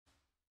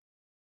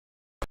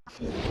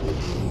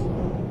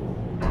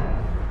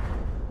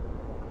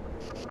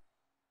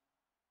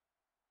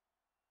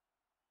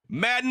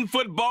Madden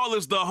football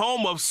is the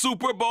home of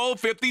Super Bowl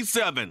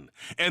 57,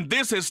 and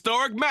this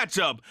historic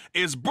matchup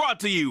is brought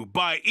to you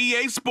by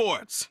EA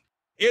Sports.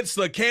 It's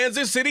the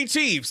Kansas City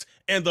Chiefs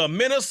and the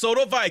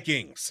Minnesota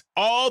Vikings.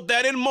 All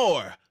that and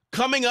more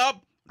coming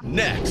up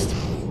next.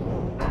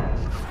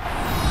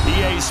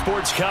 EA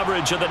Sports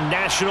coverage of the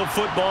National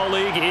Football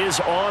League is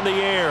on the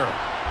air.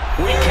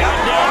 We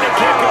count down to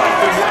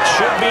kickoff in what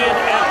should be an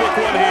epic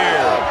one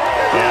here,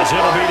 as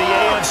it'll be the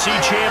AFC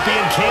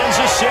champion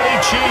Kansas City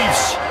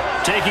Chiefs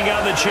taking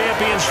on the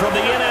champions from the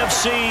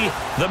NFC,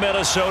 the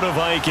Minnesota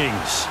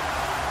Vikings.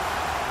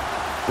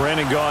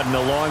 Brandon Gaudin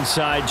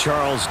alongside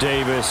Charles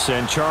Davis.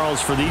 And Charles,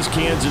 for these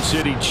Kansas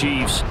City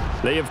Chiefs,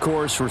 they, of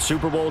course, were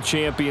Super Bowl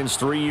champions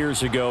 3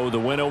 years ago. The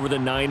win over the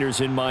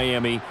Niners in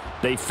Miami.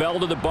 They fell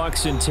to the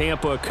Bucs in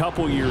Tampa a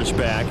couple years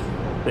back.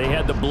 They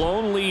had the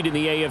blown lead in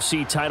the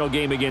AFC title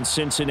game against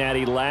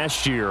Cincinnati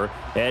last year.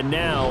 And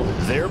now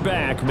they're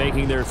back,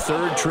 making their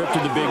third trip to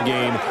the big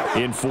game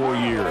in 4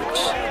 years.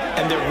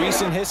 And their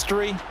recent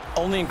history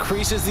only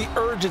increases the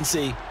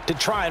urgency to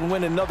try and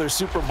win another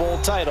Super Bowl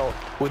title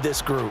with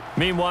this group.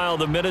 Meanwhile,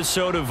 the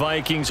Minnesota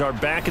Vikings are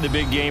back in the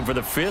big game for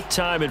the 5th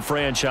time in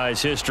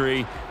franchise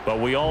history. But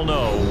we all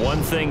know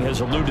one thing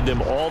has eluded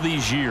them all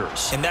these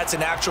years. And that's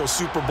an actual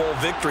Super Bowl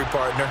victory,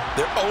 partner.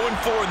 They're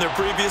 0-4 in their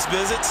previous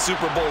visits.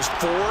 Super Bowls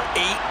 4, 8,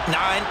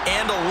 9,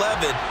 and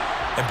 11.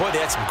 And, boy,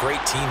 they had some great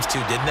teams,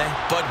 too, didn't they?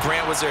 Bud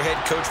Grant was their head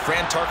coach,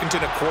 Fran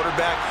Tarkenton a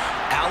quarterback,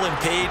 Alan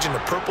Page and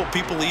the Purple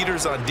People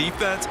Eaters on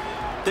defense.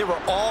 They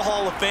were all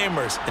Hall of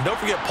Famers. And don't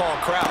forget Paul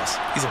Krause.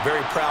 He's a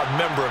very proud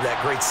member of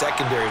that great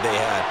secondary they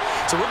had.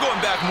 So we're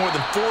going back more than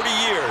 40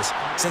 years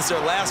since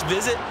their last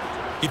visit.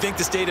 You think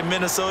the state of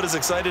Minnesota is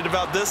excited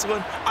about this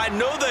one? I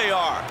know they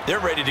are. They're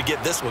ready to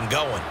get this one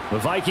going. The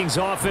Vikings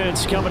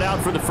offense coming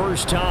out for the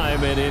first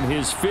time, and in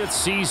his 5th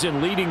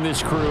season leading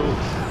this crew,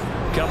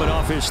 coming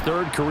off his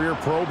 3rd career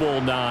Pro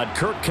Bowl nod,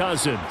 Kirk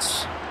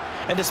Cousins.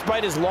 And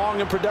despite his long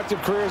and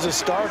productive career as a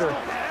starter,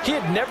 he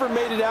had never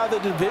made it out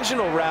of the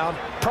divisional round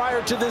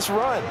prior to this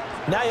run.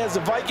 Now he has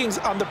the Vikings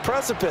on the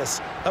precipice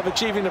of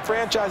achieving the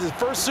franchise's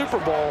first Super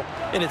Bowl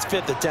in its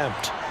 5th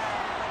attempt.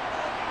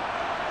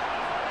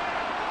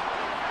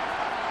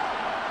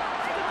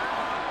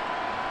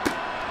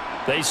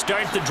 They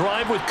start the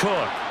drive with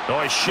Cook. Oh,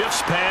 he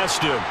shifts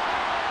past him.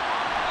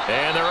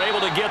 And they're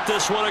able to get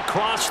this one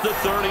across the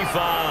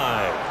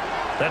 35.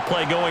 That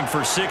play going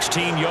for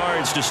 16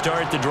 yards to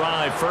start the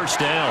drive. First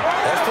down.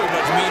 That's pretty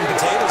much meat and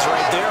potatoes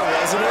right there,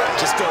 wasn't it?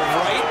 Just go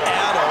right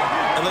at them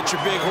and let your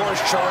big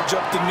horse charge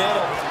up the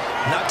middle.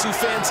 Not too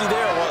fancy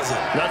there, was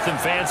it? Nothing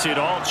fancy at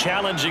all.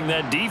 Challenging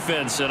that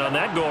defense, and on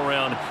that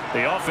go-around,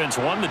 the offense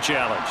won the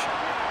challenge.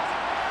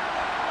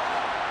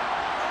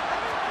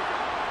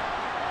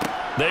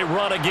 They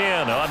run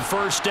again on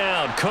first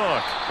down.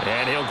 Cook.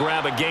 And he'll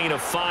grab a gain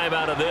of 5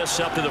 out of this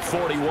up to the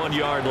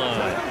 41-yard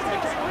line.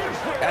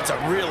 That's a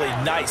really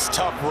nice,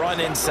 tough run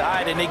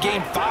inside, and they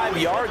gained 5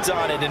 yards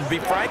on it. And to be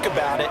frank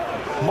about it,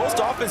 most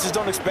offenses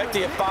don't expect to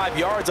get 5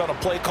 yards on a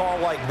play call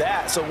like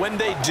that. So when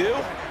they do,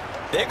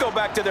 they go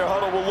back to their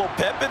huddle with a little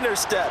pep in their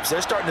steps.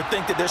 They're starting to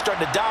think that they're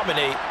starting to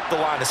dominate the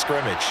line of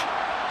scrimmage.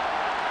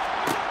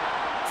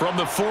 From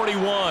the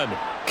 41,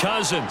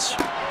 Cousins.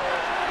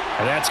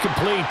 And that's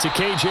complete to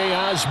K.J.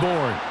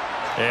 Osborne.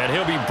 And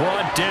he'll be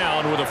brought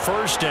down with a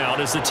first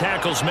down as the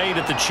tackle's made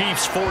at the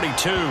Chiefs'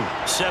 42.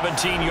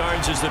 17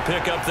 yards is the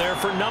pickup there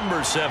for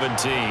number 17.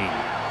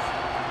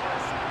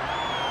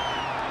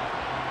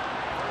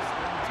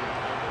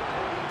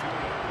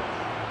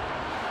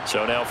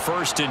 So now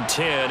 1st and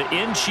 10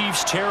 in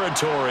Chiefs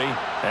territory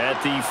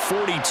at the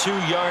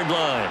 42-yard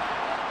line.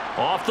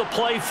 Off the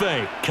play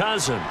fake,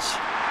 Cousins.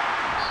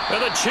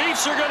 And the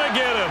Chiefs are going to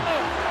get him.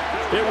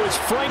 It was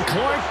Frank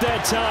Clark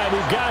that time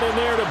who got in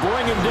there to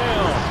bring him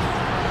down.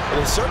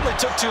 It certainly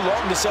took too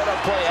long to set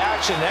up play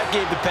action. That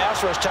gave the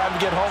pass rush time to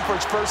get home for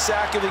its first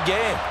sack of the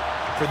game.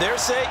 For their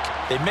sake,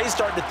 they may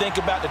start to think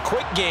about the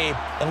quick game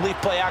and leave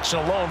play action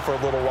alone for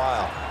a little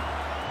while.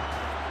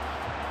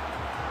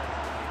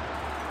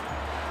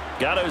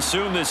 Got to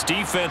assume this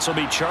defense will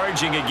be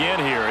charging again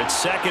here. It's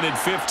 2nd and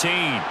 15.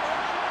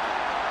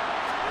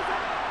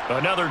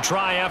 Another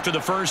try after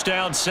the first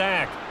down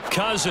sack.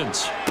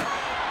 Cousins.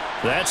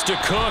 That's to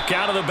Cook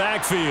out of the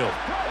backfield.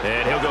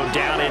 And he'll go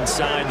down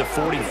inside the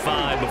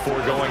 45 before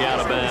going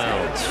out of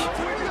bounds.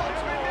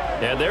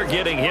 And they're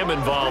getting him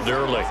involved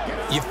early.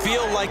 You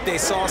feel like they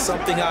saw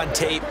something on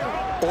tape,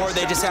 or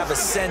they just have a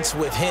sense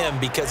with him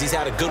because he's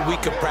had a good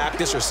week of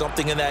practice or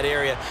something in that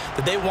area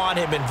that they want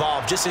him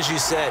involved. Just as you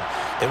said,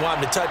 they want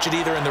him to touch it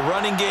either in the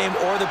running game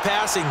or the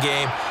passing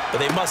game, but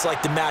they must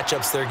like the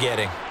matchups they're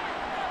getting.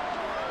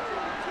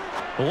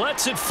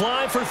 Lets it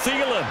fly for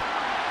Thielen.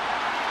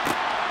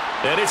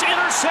 And it's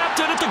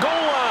intercepted at the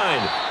goal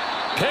line.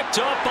 Picked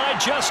up by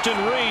Justin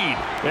Reed.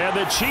 And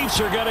the Chiefs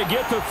are going to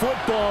get the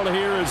football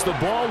here as the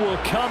ball will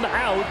come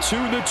out to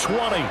the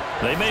 20.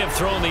 They may have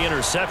thrown the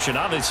interception,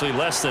 obviously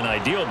less than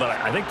ideal, but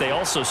I think they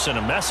also sent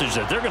a message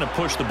that they're going to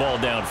push the ball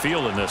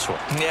downfield in this one.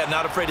 Yeah,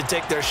 not afraid to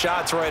take their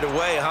shots right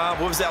away, huh?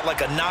 What was that,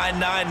 like a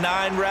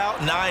 9-9-9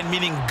 route? 9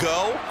 meaning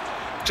go?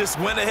 Just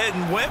went ahead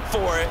and went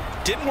for it.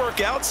 Didn't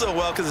work out so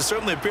well because it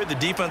certainly appeared the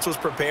defense was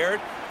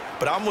prepared.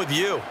 But I'm with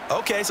you.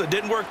 Okay, so it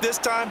didn't work this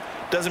time.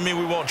 Doesn't mean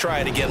we won't try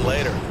it again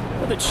later.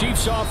 Well, the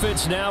Chiefs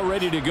offense now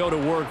ready to go to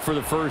work for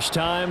the first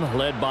time,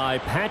 led by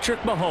Patrick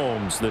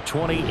Mahomes, the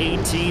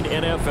 2018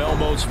 NFL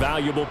Most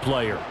Valuable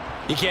Player.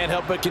 You can't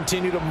help but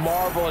continue to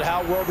marvel at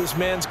how well this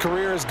man's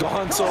career has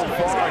gone so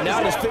far. Now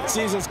in his 5th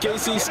season as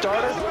KC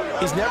starter,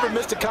 he's never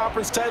missed a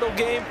conference title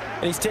game,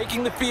 and he's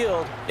taking the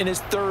field in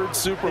his 3rd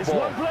Super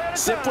Bowl.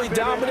 Simply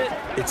dominant,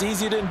 it's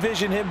easy to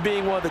envision him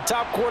being one of the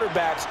top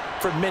quarterbacks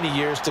for many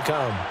years to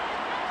come.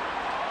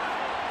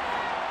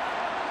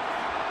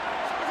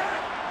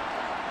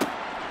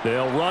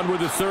 They'll run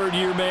with the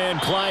 3rd-year man,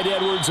 Clyde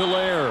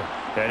Edwards-Helaire.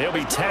 And he'll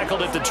be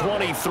tackled at the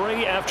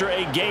 23 after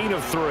a gain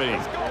of 3.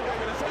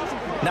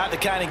 Not the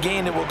kind of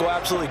gain that we'll go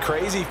absolutely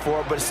crazy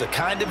for, but it's the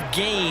kind of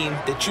gain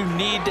that you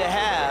need to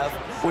have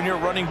when you're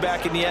running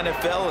back in the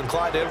NFL. And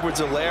Clyde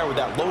Edwards-Helaire, with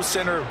that low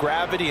center of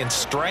gravity and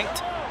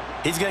strength,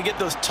 he's going to get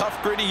those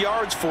tough, gritty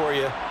yards for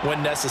you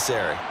when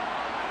necessary.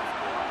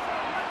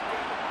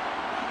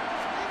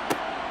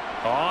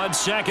 On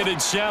 2nd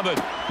and 7,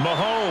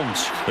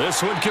 Mahomes.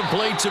 This one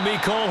complete to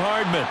Mecole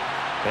Hardman.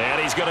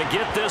 And he's going to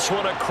get this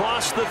one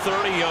across the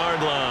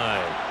 30-yard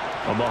line.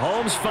 Well,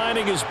 Mahomes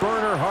finding his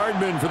burner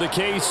Hardman for the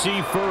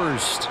KC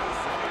first.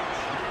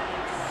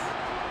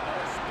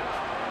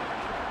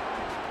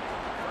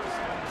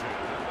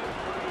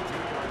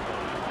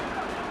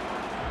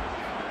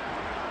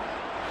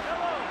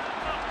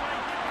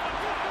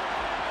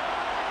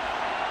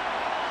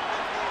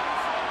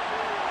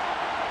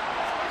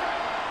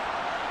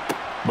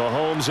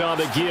 Mahomes on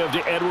the give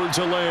to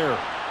Edwards-Helaire.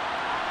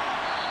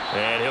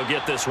 And he'll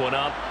get this one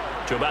up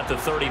to about the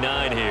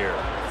 39 here.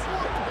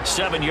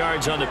 7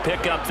 yards on the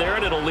pickup there,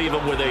 and it'll leave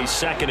him with a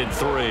 2nd and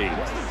 3.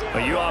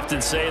 Well, you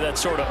often say that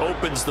sort of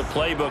opens the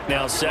playbook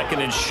now, 2nd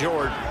and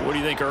short. What do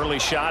you think, early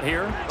shot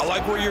here? I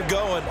like where you're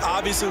going.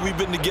 Obviously, we've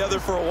been together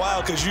for a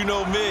while because you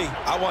know me.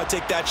 I want to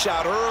take that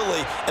shot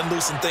early and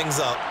loosen things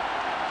up.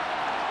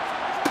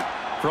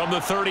 From the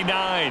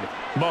 39,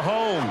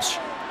 Mahomes.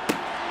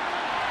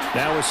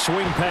 Now a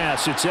swing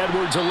pass. It's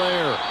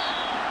Edwards-Helaire.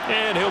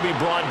 And he'll be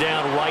brought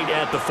down right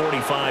at the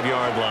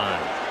 45-yard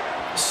line.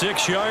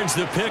 6 yards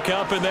to pick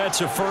up, and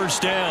that's a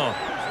first down.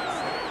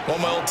 One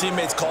of my old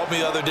teammates called me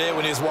the other day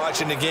when he was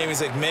watching the game.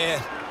 He's like,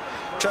 man,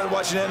 trying to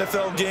watch an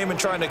NFL game and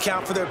trying to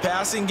account for their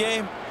passing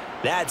game,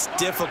 that's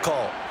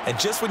difficult. And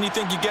just when you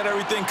think you get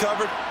everything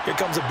covered, here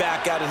comes a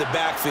back out of the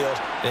backfield.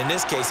 And in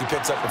this case, he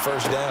picks up the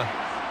first down.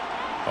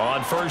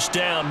 On first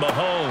down,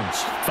 Mahomes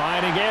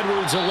finding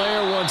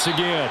Edwards-Helaire once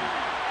again.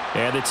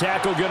 And the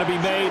tackle going to be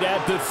made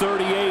at the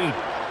 38.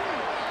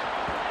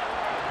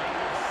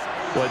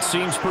 Well, it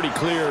seems pretty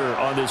clear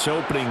on this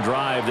opening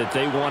drive that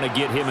they want to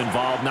get him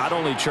involved, not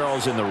only,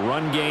 Charles, in the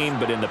run game,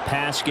 but in the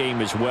pass game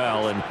as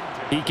well. And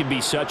he can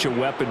be such a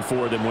weapon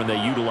for them when they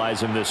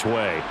utilize him this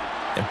way.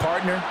 And,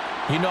 partner,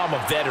 you know I'm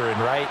a veteran,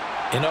 right?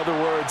 In other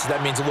words,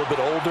 that means a little bit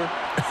older.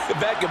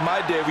 Back in my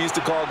day, we used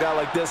to call a guy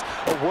like this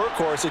a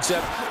workhorse,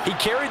 except he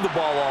carried the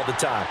ball all the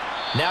time.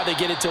 Now they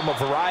get it to him a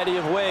variety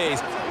of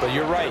ways, but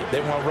you're right.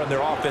 They want to run their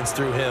offense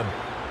through him.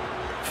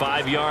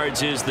 5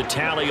 yards is the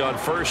tally on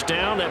first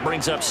down. That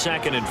brings up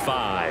 2nd and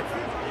 5.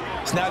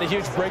 It's not a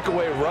huge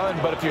breakaway run,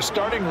 but if your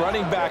starting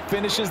running back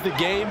finishes the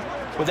game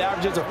with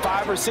averages of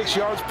 5 or 6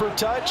 yards per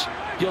touch,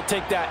 you'll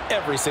take that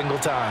every single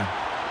time.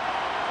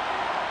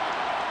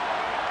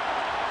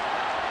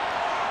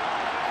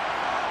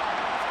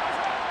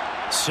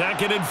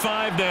 Second and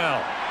 5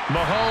 now.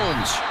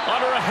 Mahomes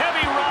under a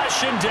heavy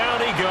rush, and down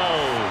he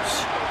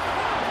goes.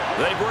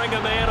 They bring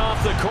a man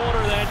off the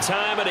corner that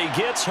time, and he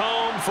gets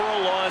home for a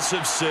loss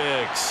of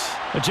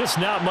 6. Just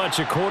not much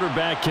a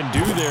quarterback can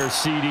do there,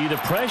 CD. The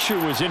pressure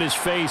was in his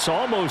face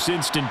almost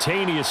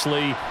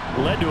instantaneously,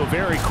 led to a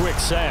very quick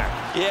sack.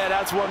 Yeah,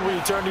 that's one where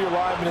you turn to your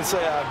lineman and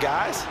say,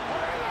 guys,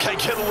 can I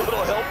get a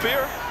little help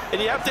here? And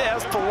you have to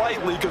ask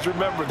politely because,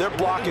 remember, they're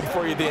blocking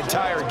for you the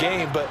entire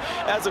game. But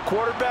as a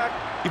quarterback,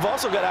 you've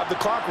also got to have the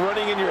clock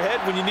running in your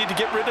head when you need to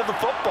get rid of the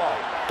football.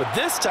 But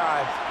this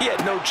time, he had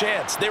no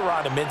chance. They were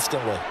on him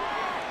instantly.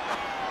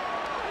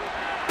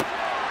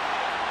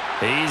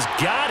 He's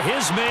got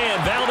his man,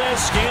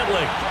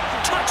 Valdez-Scantling.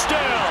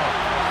 Touchdown!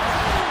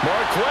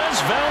 Marquez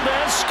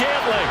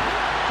Valdez-Scantling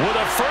with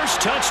a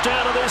first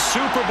touchdown of this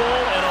Super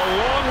Bowl, and a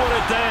long one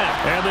at that.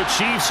 And the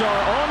Chiefs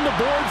are on the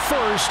board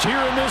first here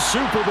in this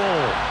Super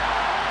Bowl.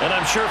 And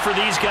I'm sure for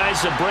these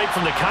guys, the break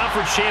from the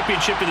conference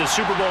championship to the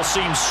Super Bowl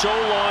seems so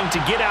long.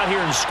 To get out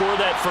here and score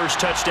that first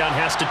touchdown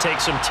has to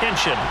take some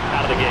tension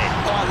out of the game.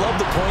 Oh, I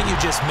love the point you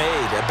just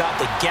made about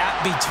the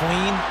gap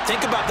between.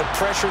 Think about the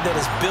pressure that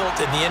is built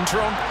in the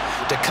interim.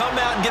 To come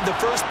out and get the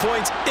first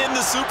points in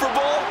the Super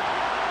Bowl,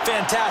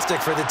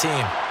 Fantastic for the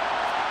team.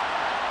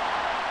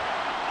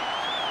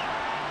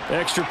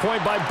 Extra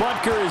point by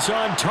Butker is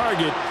on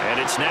target. And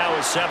it's now a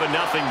 7-0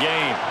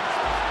 game.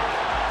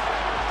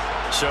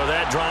 So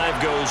that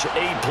drive goes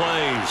 8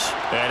 plays.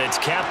 And it's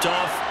capped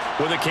off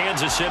with a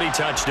Kansas City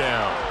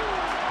touchdown.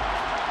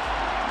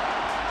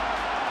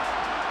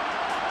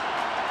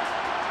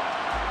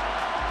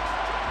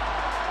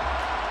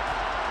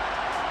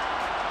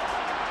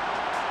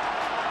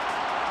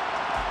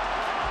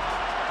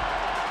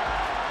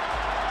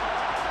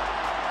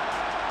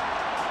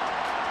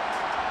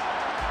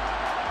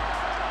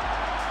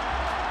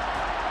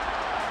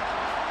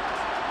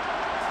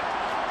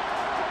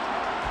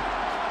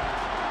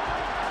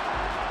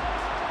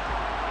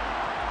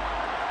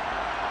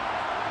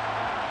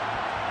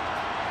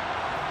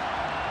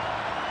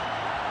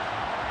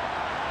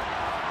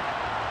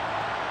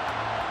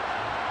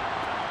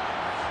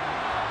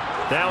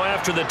 Now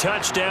after the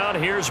touchdown,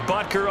 here's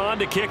Butker on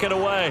to kick it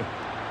away.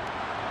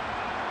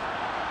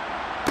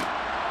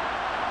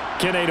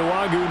 Kene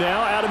Nwangwu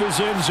now out of his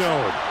end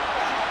zone.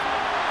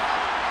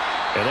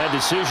 And that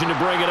decision to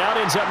bring it out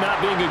ends up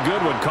not being a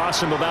good one.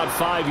 Costs him about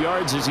 5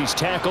 yards as he's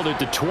tackled at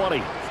the 20.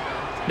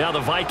 Now the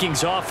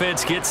Vikings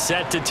offense gets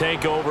set to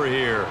take over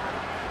here.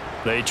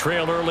 They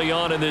trail early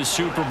on in this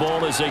Super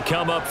Bowl as they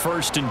come up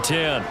 1st and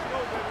 10.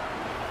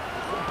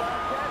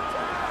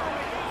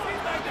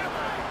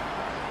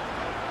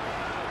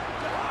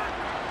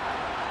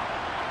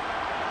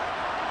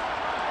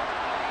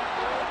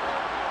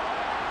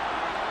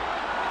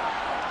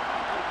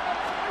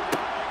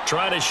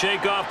 Trying to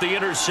shake off the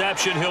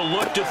interception. He'll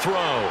look to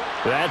throw.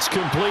 That's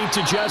complete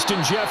to Justin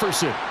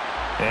Jefferson.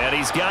 And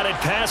he's got it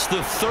past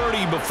the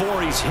 30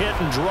 before he's hit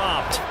and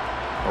dropped.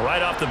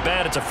 Right off the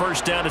bat, it's a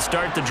first down to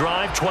start the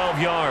drive, 12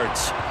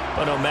 yards.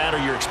 But no matter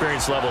your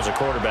experience level as a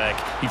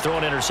quarterback, you throw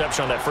an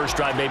interception on that first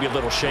drive, maybe a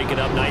little shaken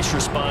up. Nice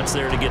response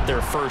there to get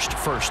their first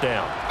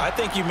down. I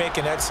think you make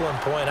an excellent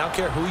point. I don't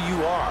care who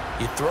you are.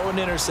 You throw an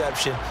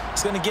interception,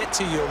 it's going to get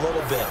to you a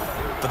little bit.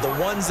 But the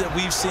ones that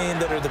we've seen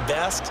that are the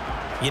best,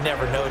 you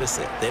never notice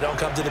it. They don't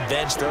come to the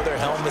bench, throw their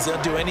helmets. They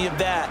don't do any of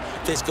that.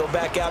 They just go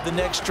back out the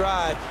next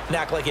drive and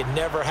act like it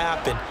never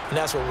happened. And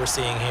that's what we're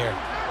seeing here.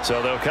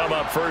 So they'll come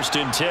up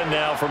 1st and 10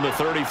 now from the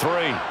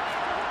 33.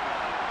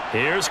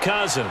 Here's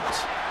Cousins.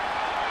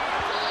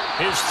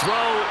 His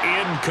throw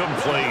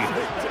incomplete.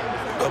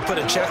 They'll put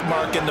a check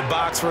mark in the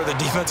box where the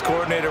defense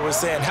coordinator was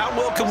saying, how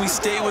well can we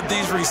stay with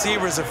these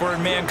receivers if we're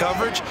in man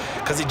coverage?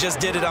 Because he just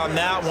did it on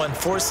that one,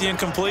 force the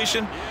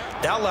incompletion.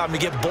 That'll allow him to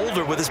get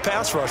bolder with his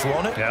pass rush,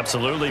 won't it?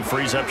 Absolutely.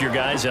 Frees up your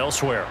guys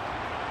elsewhere.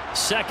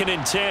 2nd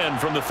and 10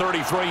 from the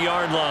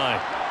 33-yard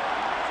line.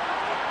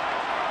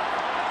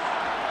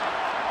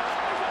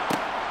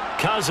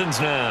 Cousins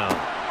now.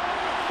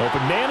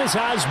 Open man is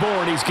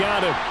Osborne. He's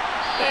got it.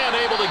 And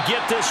able to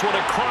get this one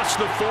across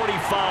the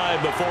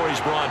 45 before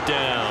he's brought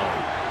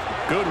down.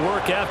 Good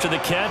work after the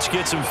catch.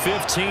 Gets him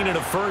 15 and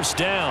a first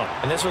down.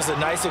 And this was a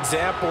nice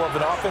example of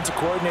an offensive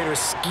coordinator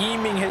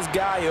scheming his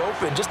guy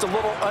open. Just a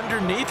little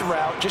underneath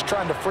route, just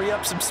trying to free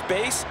up some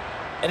space.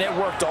 And it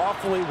worked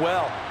awfully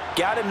well.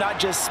 Got him not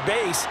just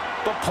space,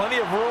 but plenty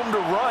of room to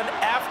run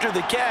after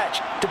the catch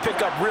to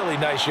pick up really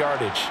nice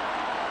yardage.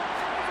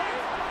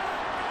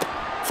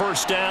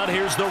 First down,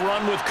 here's the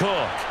run with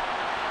Cook.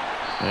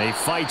 And he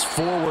fights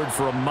forward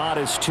for a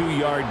modest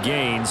 2-yard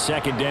gain,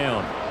 2nd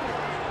down.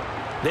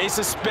 They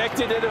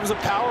suspected that it was a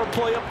power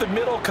play up the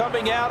middle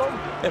coming at them,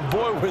 and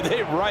boy, were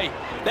they right.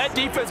 That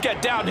defense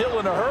got downhill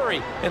in a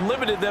hurry and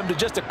limited them to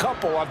just a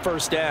couple on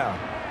 1st down.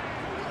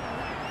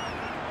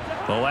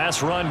 The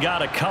last run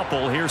got a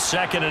couple. Here's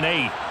 2nd and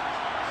 8.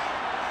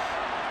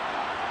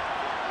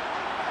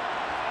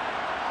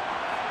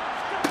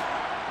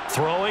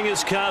 Throwing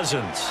is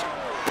Cousins.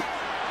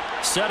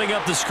 Setting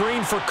up the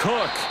screen for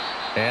Cook.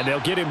 And they'll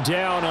get him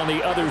down on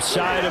the other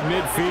side of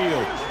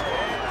midfield.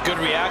 Good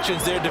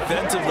reactions there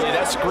defensively.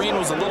 That screen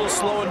was a little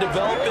slow in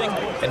developing,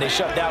 and they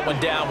shut that one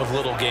down with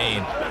little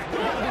gain.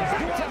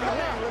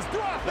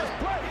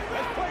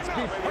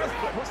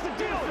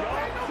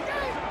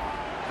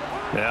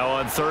 Now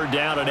on 3rd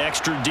down, an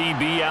extra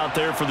DB out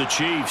there for the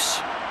Chiefs.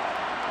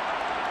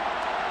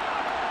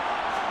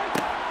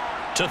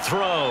 To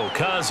throw,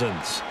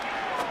 Cousins.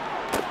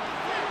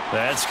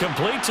 That's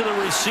complete to the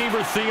receiver,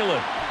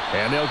 Thielen.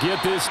 And they'll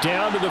get this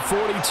down to the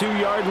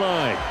 42-yard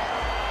line.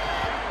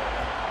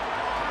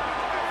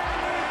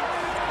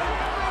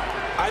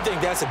 I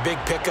think that's a big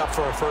pickup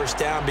for a first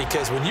down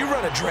because when you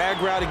run a drag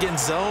route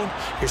against zone,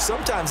 you're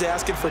sometimes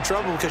asking for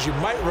trouble because you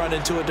might run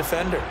into a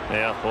defender.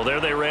 Yeah, well, there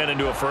they ran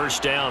into a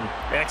first down.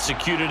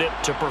 Executed it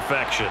to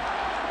perfection.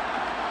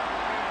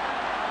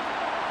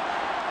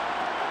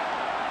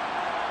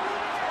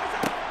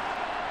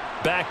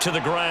 Back to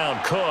the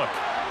ground, Cook.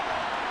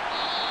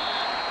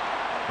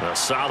 A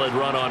solid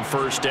run on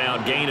 1st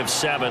down. Gain of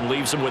 7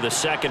 leaves him with a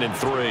 2nd and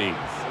 3.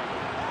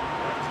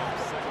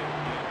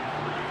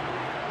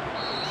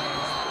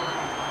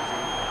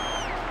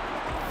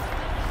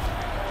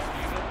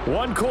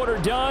 One quarter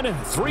done,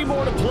 3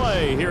 more to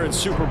play here in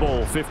Super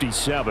Bowl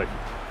 57.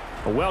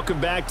 Welcome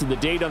back to the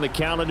date on the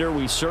calendar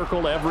we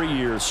circle every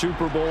year,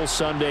 Super Bowl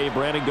Sunday.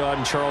 Brandon Gaud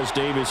and Charles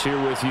Davis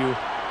here with you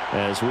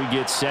as we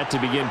get set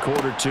to begin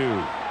quarter two.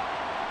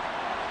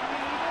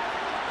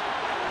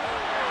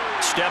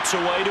 Steps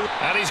away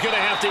and he's going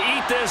to have to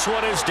eat this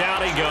one as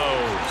down he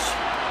goes.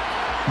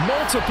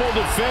 Multiple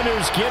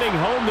defenders getting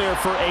home there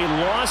for a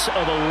loss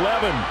of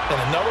 11. And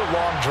another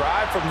long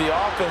drive from the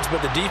offense,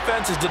 but the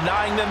defense is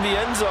denying them the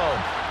end zone.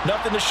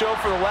 Nothing to show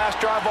for the last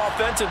drive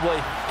offensively.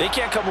 They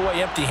can't come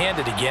away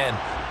empty-handed again.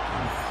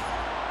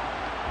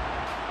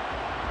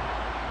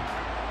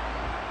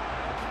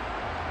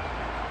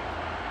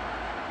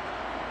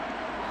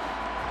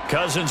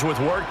 Cousins with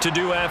work to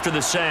do after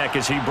the sack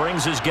as he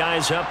brings his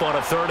guys up on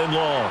a 3rd and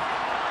long.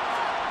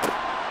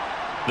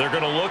 They're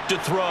going to look to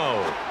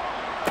throw.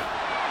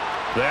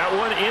 That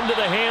one into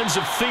the hands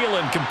of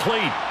Thielen,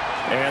 complete.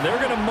 And they're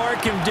going to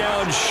mark him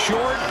down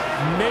short,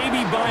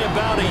 maybe by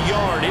about a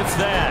yard, if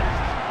that.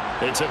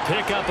 It's a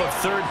pickup of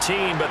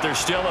 13, but they're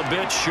still a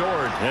bit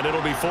short, and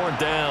it'll be 4th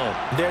down.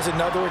 There's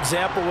another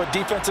example what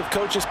defensive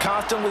coaches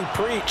constantly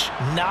preach,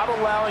 not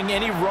allowing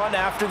any run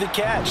after the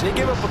catch. They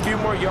gave up a few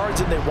more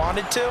yards than they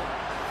wanted to,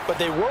 but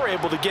they were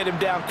able to get him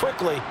down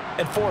quickly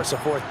and force a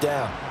 4th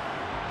down.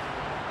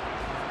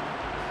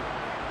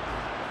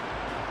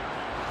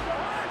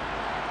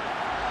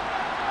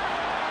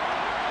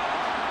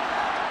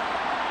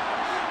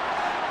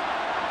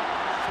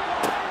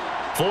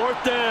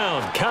 Fourth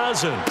down,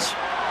 Cousins.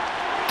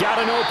 Got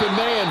an open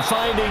man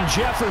finding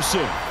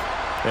Jefferson.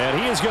 And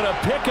he is going to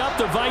pick up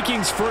the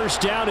Vikings'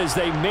 1st down as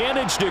they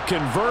manage to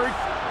convert,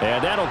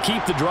 and that'll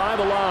keep the drive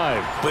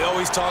alive. We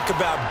always talk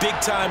about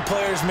big-time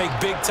players make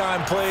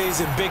big-time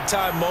plays in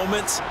big-time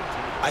moments.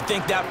 I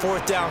think that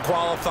 4th down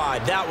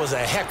qualified. That was a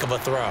heck of a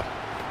throw.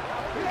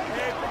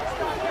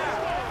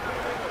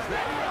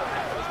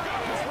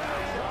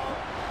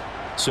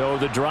 So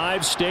the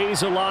drive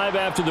stays alive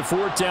after the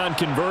 4th down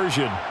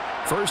conversion.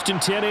 1st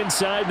and 10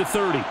 inside the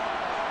 30.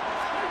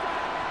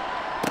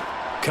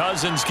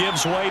 Cousins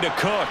gives way to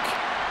Cook.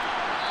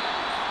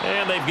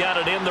 And they've got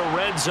it in the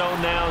red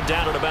zone now,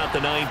 down at about the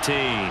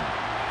 19.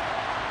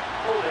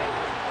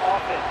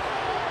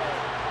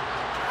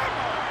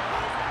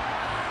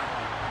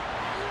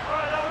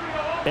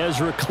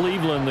 Ezra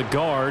Cleveland, the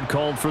guard,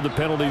 called for the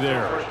penalty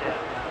there.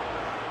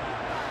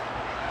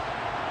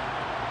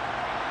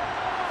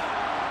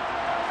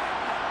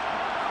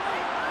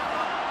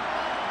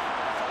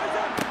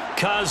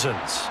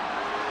 Cousins.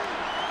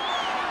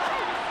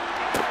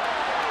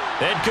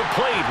 And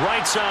complete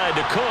right side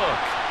to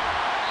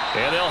Cook.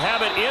 And they'll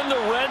have it in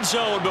the red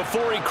zone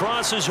before he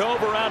crosses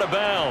over out of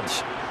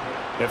bounds.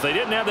 If they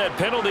didn't have that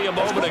penalty a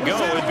moment ago,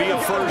 it'd be a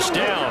 1st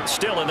down.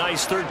 Still a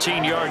nice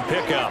 13-yard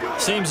pickup.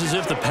 Seems as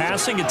if the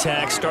passing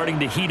attack's starting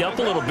to heat up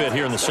a little bit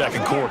here in the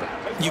 2nd quarter.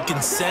 You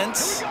can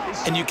sense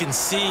and you can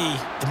see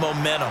the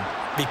momentum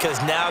because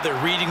now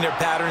they're reading their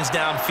patterns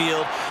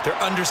downfield, they're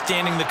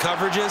understanding the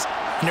coverages,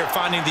 and they're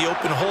finding the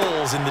open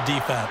holes in the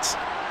defense.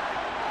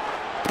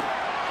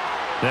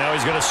 Now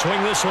he's going to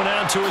swing this one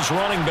out to his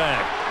running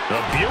back.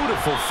 A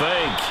beautiful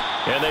fake.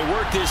 And they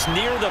work this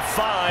near the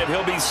 5.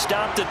 He'll be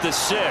stopped at the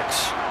 6.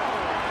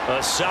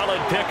 A solid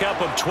pickup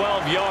of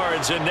 12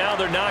 yards, and now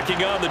they're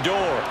knocking on the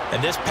door.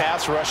 And this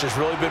pass rush has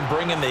really been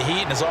bringing the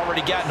heat and has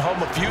already gotten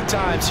home a few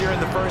times here in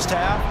the 1st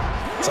half.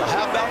 So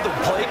how about the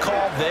play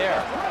call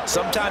there?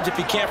 Sometimes if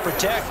you can't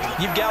protect,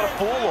 you've got to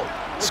fool them.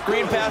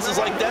 Screen passes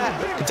like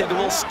that can take a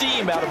little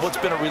steam out of what's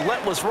been a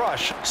relentless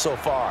rush so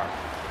far.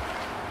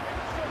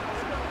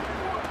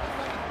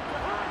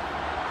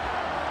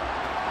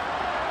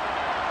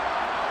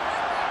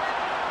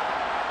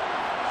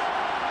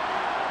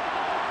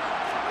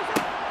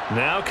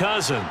 Now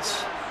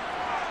Cousins.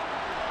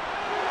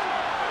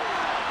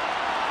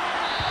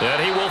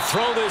 And he will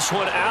throw this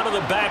one out of the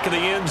back of the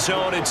end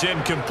zone. It's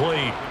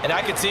incomplete. And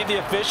I can see the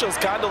officials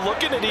kind of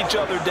looking at each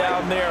other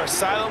down there,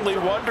 silently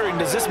wondering,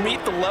 does this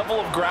meet the level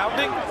of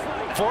grounding?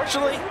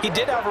 Fortunately, he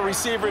did have a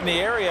receiver in the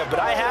area, but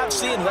I have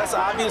seen less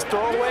obvious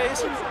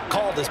throwaways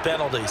called as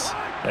penalties.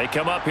 They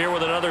come up here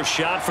with another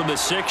shot from the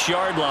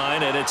 6-yard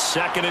line, and it's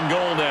 2nd and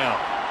goal now.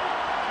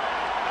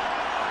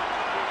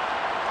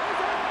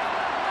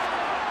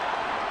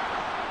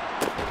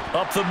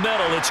 Up the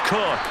middle, it's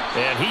Cook.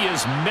 And he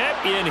is met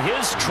in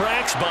his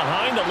tracks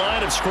behind the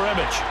line of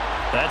scrimmage.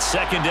 That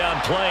 2nd down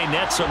play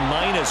nets a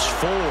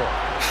 -4.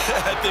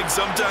 I think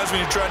sometimes when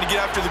you're trying to get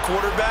after the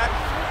quarterback,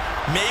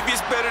 maybe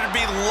it's better to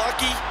be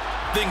lucky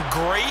than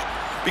great.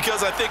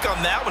 Because I think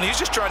on that one, he's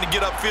just trying to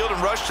get upfield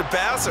and rush the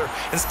passer.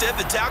 Instead,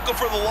 the tackle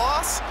for the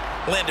loss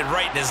landed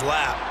right in his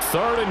lap.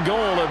 3rd and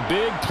goal, a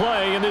big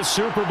play in this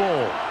Super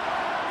Bowl.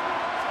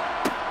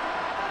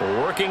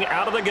 Working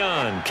out of the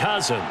gun,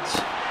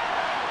 Cousins.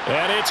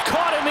 And it's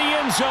caught in the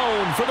end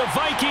zone for the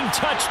Viking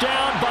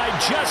touchdown by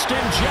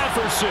Justin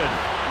Jefferson.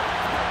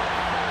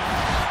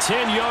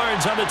 10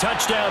 yards on the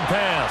touchdown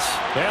pass.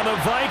 And the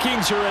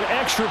Vikings are an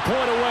extra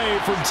point away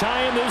from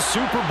tying this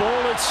Super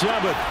Bowl at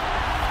 7.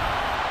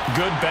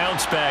 Good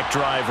bounce-back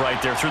drive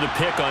right there. Through the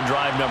pick on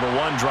drive number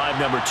 1. Drive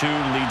number 2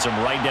 leads them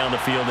right down the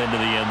field into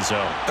the end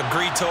zone.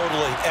 Agreed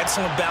totally.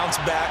 Excellent bounce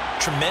back.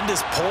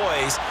 Tremendous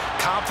poise.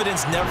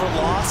 Confidence never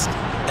lost.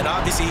 And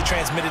obviously he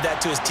transmitted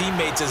that to his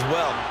teammates as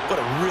well. What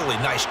a really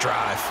nice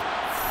drive.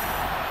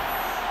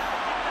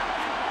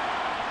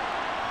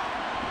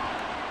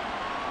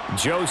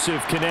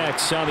 Joseph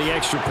connects on the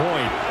extra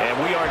point. And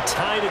we are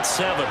tied at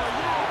 7.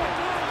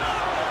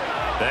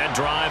 That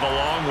drive, a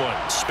long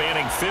one,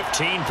 spanning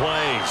 15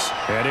 plays.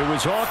 And it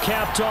was all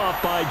capped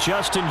off by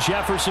Justin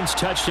Jefferson's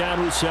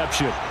touchdown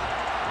reception.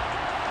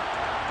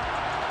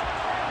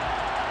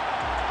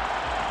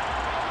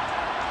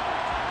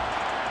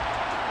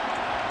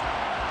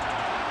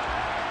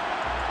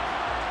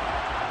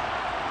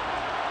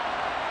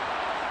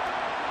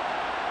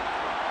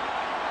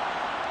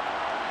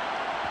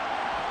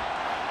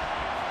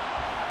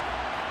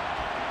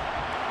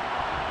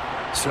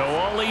 So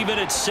all even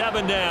at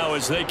 7 now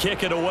as they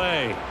kick it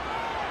away.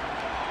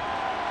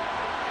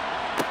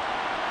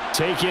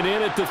 Taken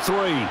in at the 3.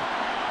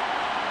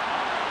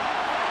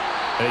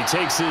 And he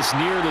takes this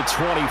near the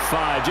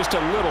 25. Just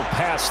a little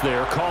pass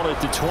there. Call it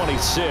the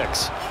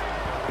 26.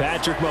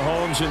 Patrick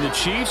Mahomes and the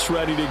Chiefs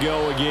ready to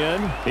go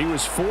again. He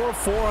was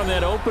 4-4 on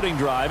that opening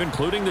drive,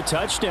 including the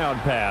touchdown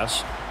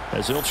pass,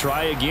 as he'll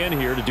try again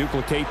here to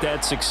duplicate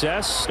that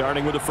success,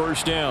 starting with a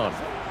first down.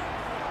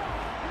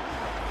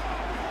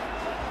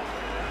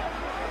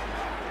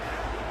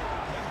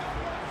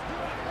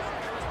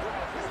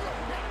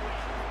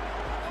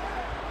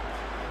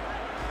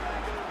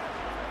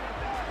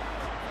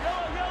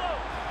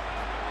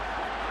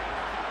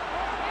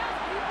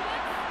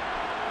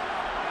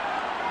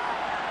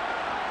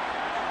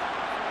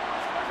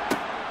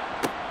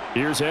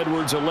 Here's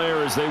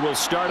Edwards-Helaire as they will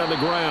start on the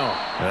ground.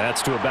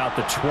 That's to about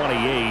the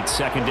 28.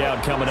 Second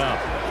down coming up.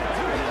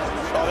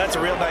 Oh, that's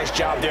a real nice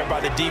job there by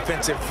the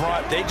defensive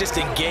front. They just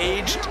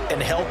engaged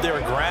and held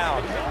their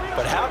ground.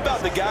 But how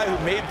about the guy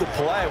who made the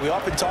play? We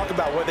often talk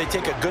about whether they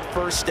take a good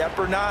first step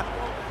or not.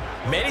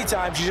 Many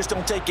times you just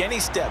don't take any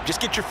step.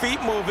 Just get your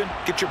feet moving,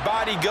 get your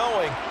body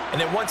going,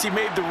 and then once he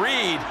made the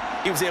read,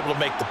 he was able to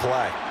make the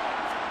play.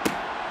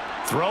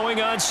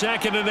 Throwing on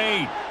 2nd and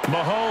 8.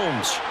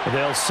 Mahomes.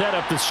 They'll set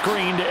up the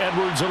screen to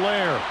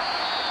Edwards-Helaire.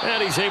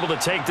 And he's able to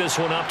take this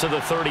one up to the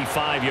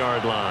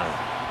 35-yard line.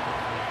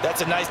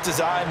 That's a nice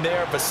design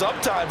there, but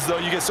sometimes, though,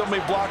 you get so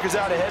many blockers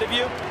out ahead of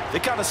you, they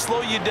kind of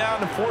slow you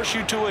down and force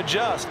you to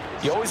adjust.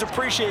 You always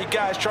appreciate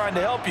guys trying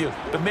to help you,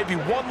 but maybe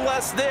one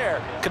less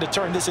there could have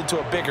turned this into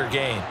a bigger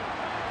gain.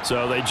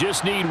 So they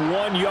just need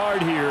 1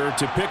 yard here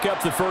to pick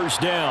up the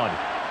first down.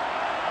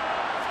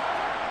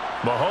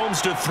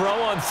 Mahomes to throw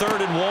on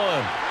 3rd and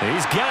 1.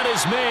 He's got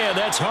his man.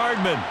 That's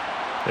Hardman.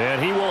 And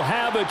he will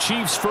have a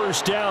Chiefs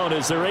first down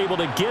as they're able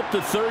to get the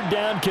 3rd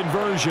down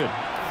conversion.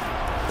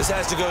 This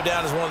has to go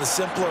down as one of the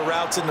simpler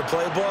routes in the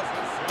playbook,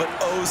 but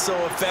oh so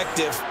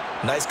effective.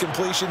 Nice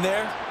completion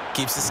there.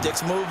 Keeps the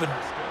sticks moving.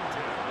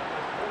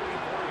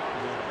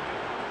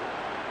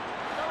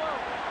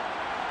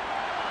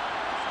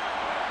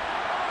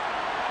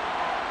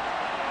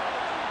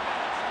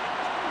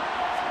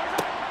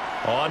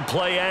 On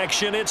play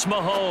action, it's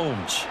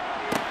Mahomes.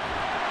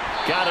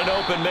 Got an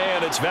open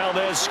man. It's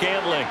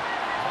Valdez-Scantling.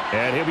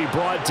 And he'll be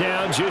brought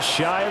down just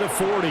shy of the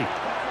 40.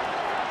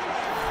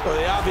 Well,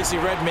 they obviously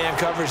read man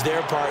coverage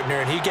their partner,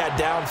 and he got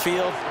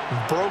downfield,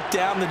 broke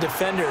down the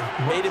defender,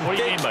 made him What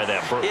do you mean by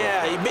that?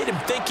 Yeah, he made him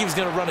think he was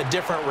going to run a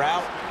different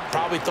route.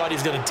 Probably thought he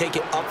was going to take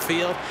it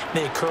upfield, and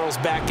then he curls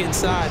back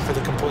inside for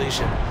the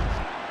completion.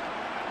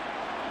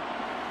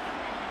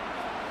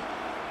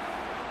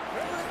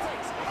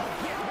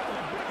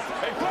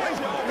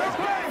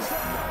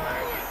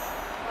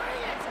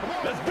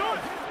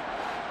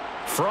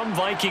 From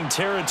Viking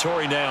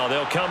territory now,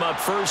 they'll come up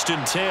 1st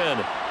and 10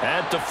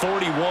 at the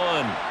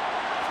 41.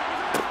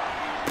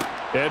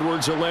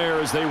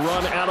 Edwards-Helaire as they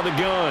run out of the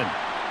gun.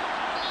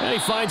 And he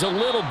finds a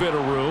little bit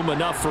of room,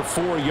 enough for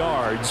 4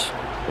 yards.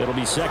 It'll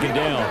be 2nd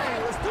down.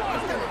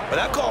 But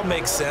that call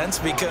makes sense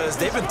because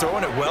they've been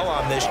throwing it well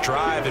on this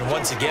drive, and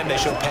once again they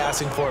show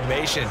passing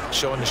formation,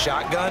 showing the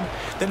shotgun.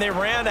 Then they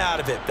ran out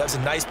of it. That was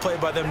a nice play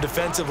by them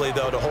defensively,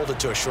 though, to hold it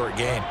to a short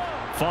gain.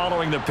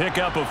 Following the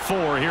pickup of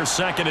 4, here's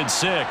 2nd and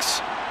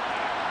 6.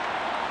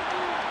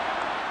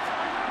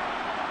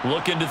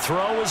 Looking to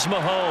throw is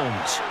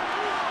Mahomes.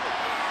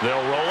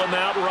 They'll roll him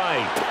out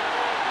right.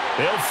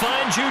 They'll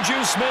find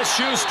Juju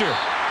Smith-Schuster.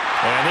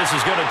 And this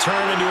is going to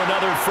turn into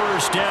another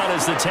first down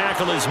as the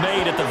tackle is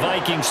made at the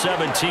Vikings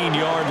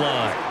 17-yard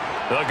line.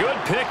 A good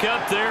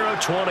pickup there of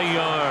 20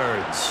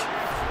 yards.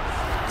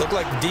 Looked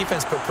like the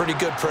defense put pretty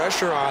good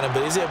pressure on him,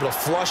 but he's able to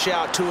flush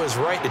out to his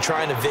right to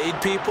try and evade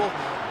people.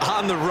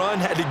 On the run,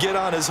 had to get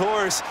on his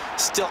horse.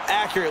 Still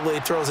accurately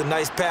throws a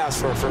nice pass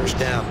for a first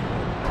down.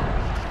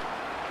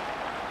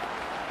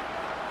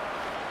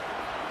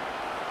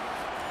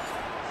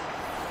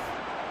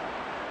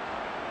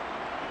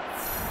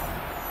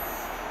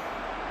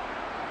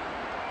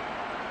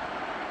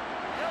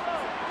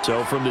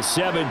 So from the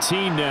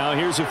 17 now,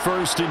 here's a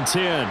 1st and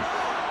 10.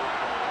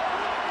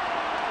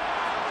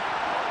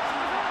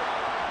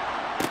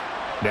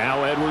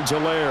 Now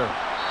Edwards-Helaire.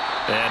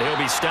 And he'll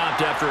be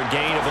stopped after a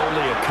gain of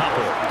only a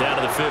couple down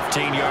to the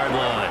 15-yard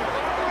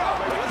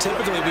line.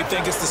 Typically, we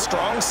think it's the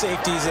strong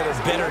safeties that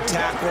are better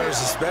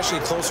tacklers, especially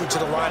closer to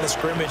the line of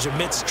scrimmage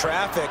amidst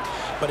traffic.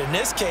 But in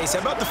this case, how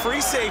about the free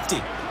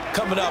safety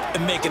coming up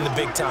and making the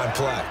big-time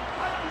play?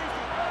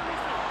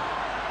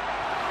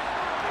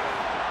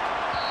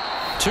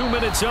 2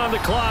 minutes on the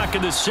clock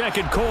in the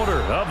second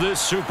quarter of this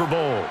Super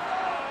Bowl.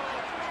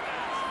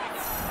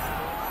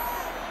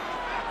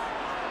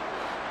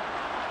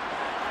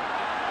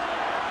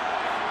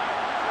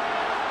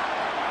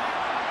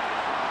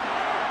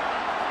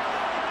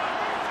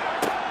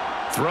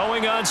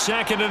 Throwing on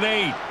 2nd and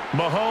 8.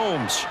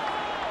 Mahomes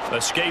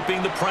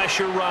escaping the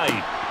pressure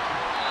right.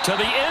 To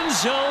the end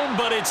zone,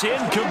 but it's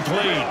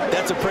incomplete.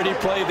 That's a pretty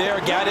play there.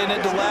 Got in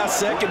at the last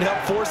second,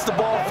 helped force the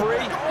ball free,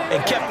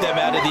 and kept them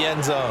out of the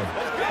end zone.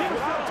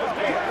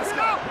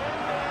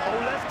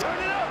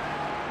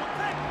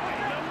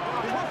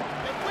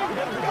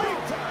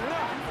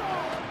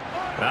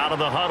 Out of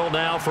the huddle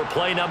now for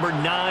play number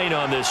 9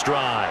 on this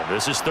drive.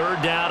 This is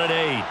 3rd down and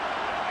 8.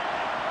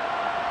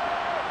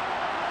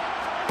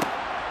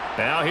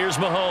 Now here's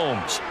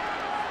Mahomes.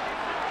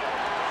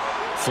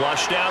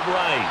 Flushed out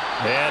right.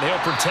 And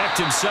he'll protect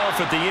himself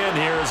at the end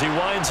here as he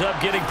winds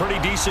up getting pretty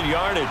decent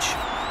yardage.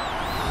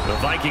 The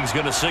Vikings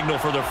going to signal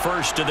for the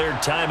first of their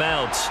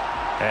timeouts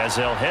as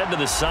they'll head to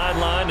the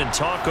sideline and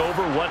talk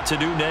over what to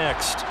do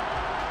next.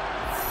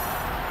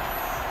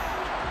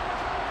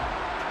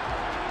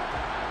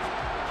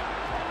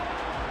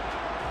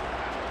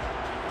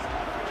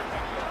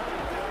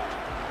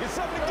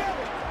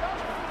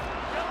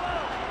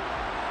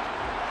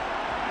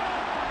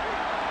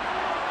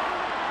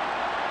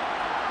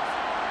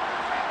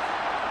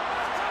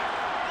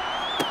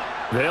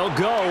 They'll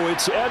go.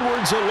 It's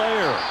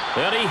Edwards-Helaire.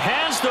 And he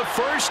has the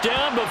first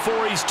down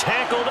before he's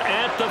tackled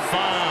at the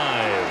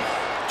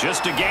 5.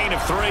 Just a gain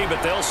of 3,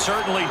 but they'll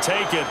certainly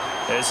take it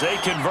as they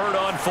convert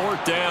on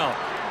 4th down.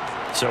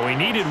 So he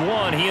needed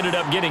 1. He ended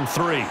up getting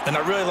 3. And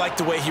I really like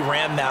the way he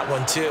ran that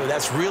one, too.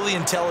 That's really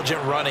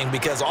intelligent running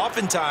because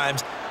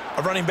oftentimes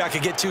a running back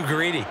could get too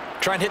greedy.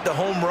 Try and hit the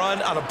home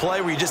run on a play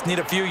where you just need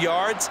a few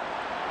yards.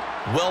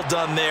 Well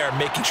done there,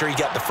 making sure he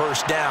got the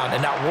first down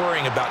and not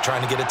worrying about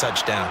trying to get a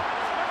touchdown.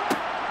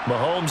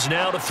 Mahomes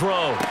now to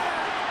throw.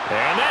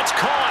 And that's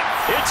caught.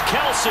 It's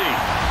Kelsey.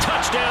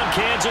 Touchdown,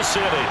 Kansas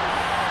City.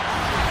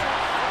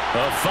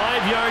 A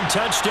 5-yard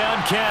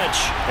touchdown catch.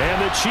 And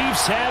the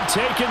Chiefs have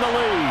taken the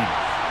lead.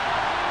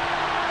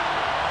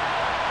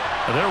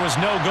 There was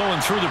no going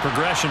through the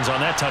progressions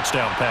on that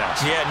touchdown pass.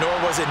 Yeah, nor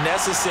was it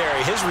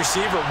necessary. His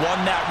receiver won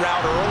that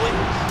route early,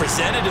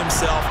 presented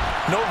himself.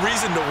 No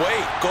reason to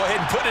wait. Go ahead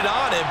and put it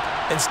on him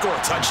and score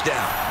a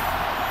touchdown.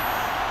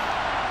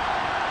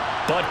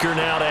 Butker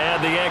now to add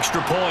the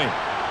extra point.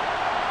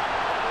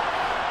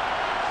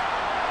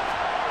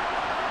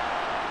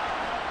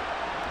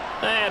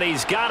 And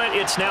he's got it.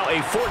 It's now a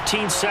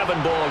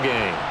 14-7 ball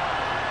game.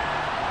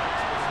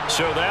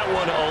 So that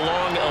one a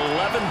long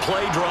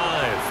 11-play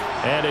drive.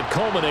 And it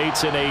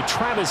culminates in a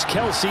Travis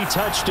Kelce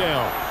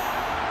touchdown.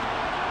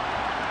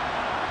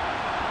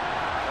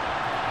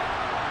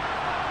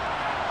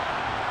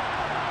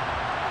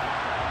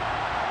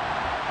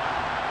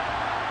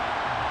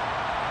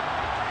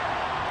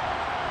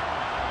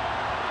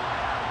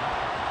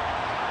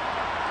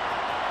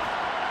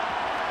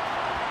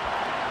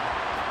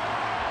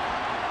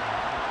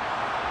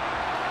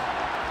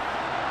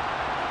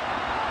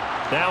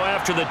 Now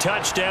after the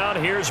touchdown,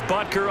 here's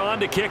Butker on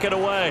to kick it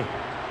away.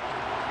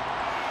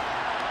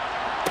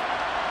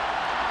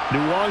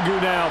 Nwangu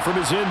now from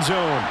his end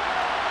zone.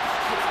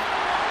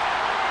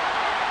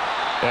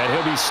 And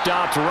he'll be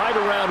stopped right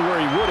around where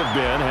he would have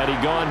been had he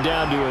gone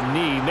down to a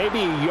knee, maybe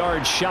a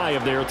yard shy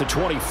of there at the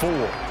 24.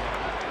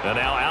 And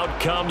now out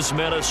comes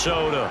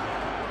Minnesota.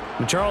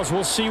 Charles,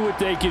 we'll see what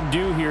they can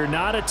do here.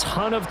 Not a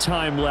ton of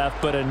time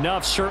left, but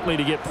enough certainly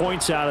to get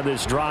points out of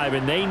this drive,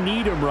 and they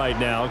need them right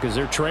now because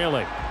they're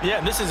trailing. Yeah,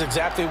 and this is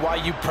exactly why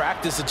you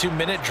practice a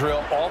 2-minute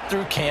drill all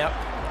through camp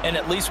and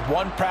at least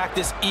one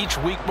practice each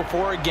week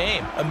before a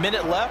game. A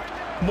minute left,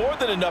 more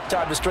than enough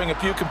time to string a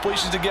few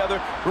completions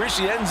together, reach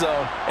the end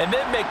zone, and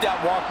then make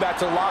that walk back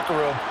to the locker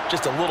room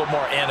just a little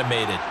more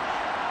animated.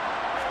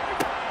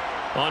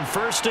 On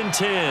 1st and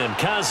 10,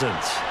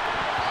 Cousins.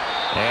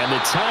 And the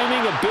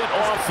timing a bit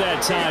off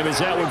that time as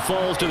that one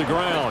falls to the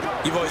ground.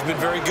 You've always been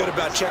very good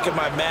about checking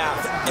my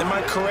math. Am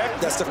I correct?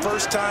 That's the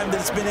first time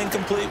that it's been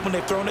incomplete when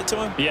they've thrown it to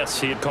him?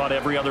 Yes, he had caught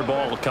every other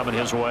ball coming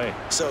his way.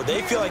 So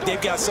they feel like they've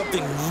got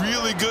something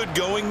really good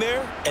going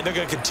there, and they're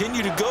going to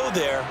continue to go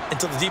there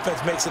until the defense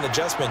makes an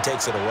adjustment and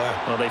takes it away.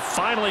 Well, they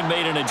finally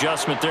made an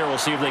adjustment there. We'll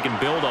see if they can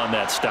build on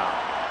that stop.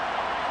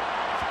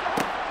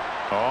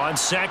 On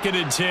 2nd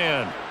and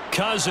 10,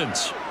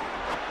 Cousins.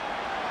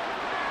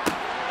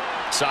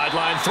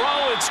 Sideline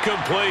throw, it's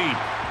complete.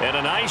 And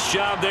a nice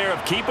job there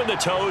of keeping the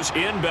toes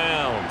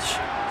inbounds.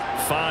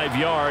 5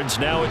 yards,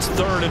 now it's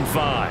 3rd and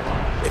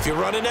 5. If you're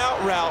running out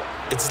route,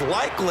 it's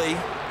likely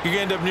you're going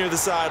to end up near the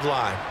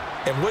sideline.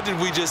 And what did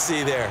we just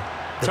see there?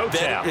 Toe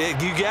tap.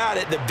 You got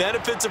it. The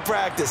benefits of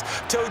practice.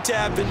 Toe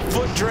tapping,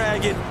 foot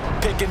dragging,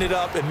 picking it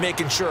up, and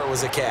making sure it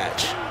was a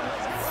catch.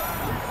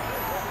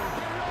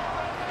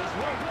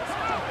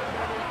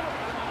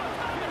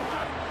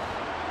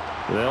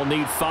 They'll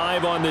need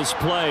 5 on this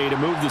play to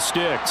move the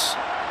sticks.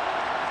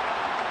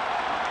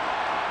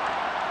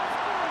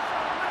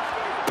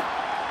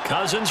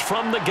 Cousins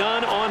from the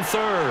gun on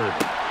third.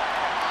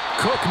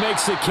 Cook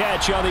makes the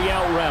catch on the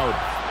out route.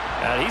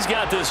 And he's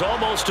got this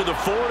almost to the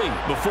 40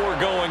 before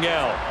going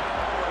out.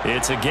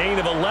 It's a gain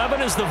of 11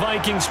 as the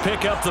Vikings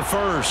pick up the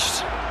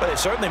first. But they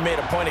certainly made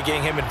a point of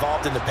getting him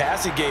involved in the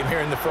passing game here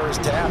in the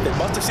first half. They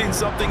must have seen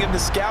something in the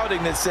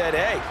scouting that said,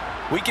 hey,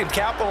 we can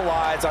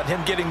capitalize on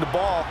him getting the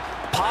ball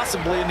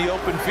possibly in the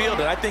open field.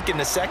 And I think in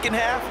the second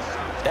half,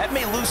 that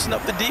may loosen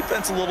up the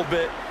defense a little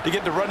bit to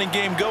get the running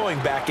game going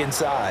back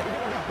inside.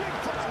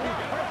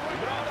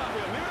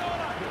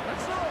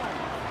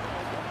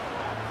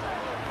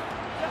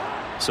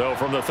 So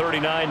from the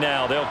 39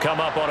 now, they'll come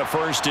up on a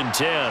 1st and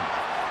 10.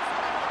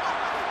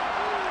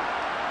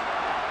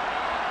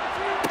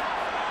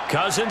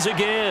 Cousins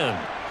again.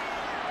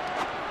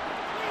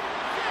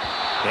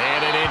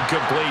 And an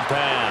incomplete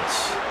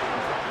pass.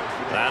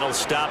 That'll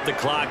stop the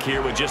clock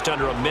here with just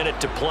under a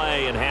minute to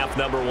play in half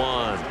number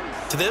 1.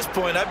 To this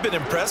point, I've been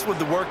impressed with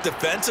the work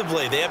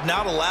defensively. They have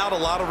not allowed a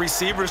lot of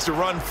receivers to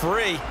run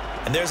free.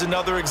 And there's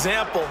another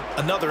example,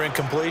 another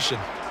incompletion.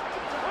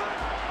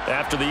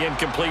 After the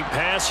incomplete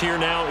pass, here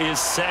now is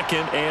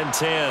 2nd and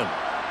 10.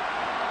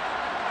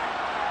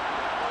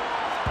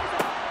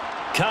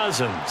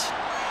 Cousins.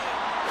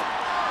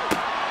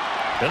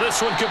 And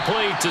this one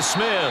complete to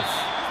Smith.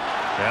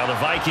 Now the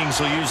Vikings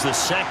will use the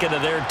second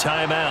of their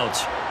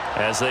timeouts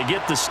as they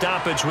get the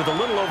stoppage with a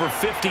little over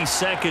 50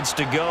 seconds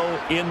to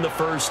go in the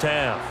first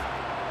half.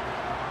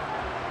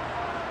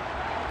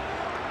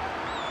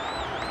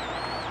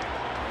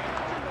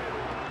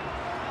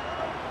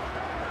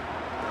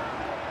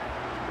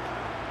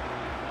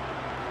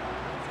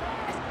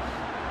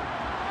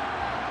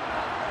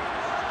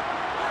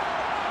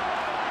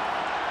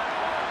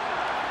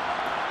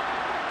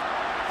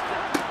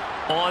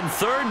 On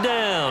 3rd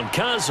down,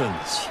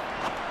 Cousins.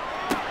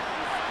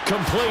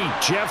 Complete.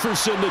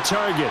 Jefferson the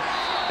target.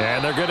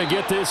 And they're going to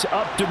get this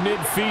up to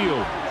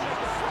midfield.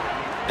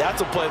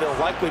 That's a play that'll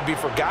likely be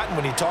forgotten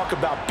when you talk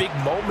about big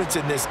moments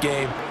in this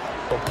game.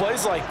 But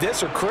plays like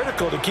this are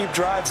critical to keep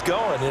drives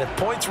going. And if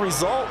points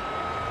result,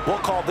 we'll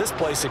call this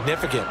play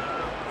significant.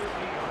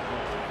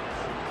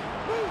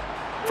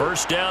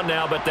 1st down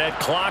now, but that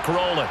clock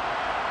rolling.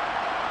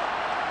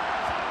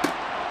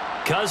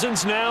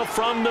 Cousins now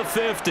from the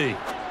 50.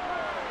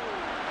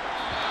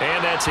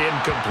 And that's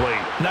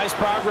incomplete. Nice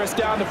progress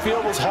down the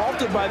field, was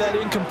halted by that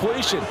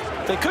incompletion.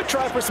 They could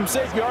try for some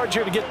safe yards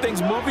here to get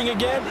things moving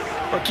again,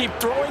 or keep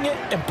throwing it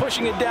and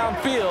pushing it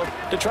downfield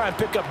to try and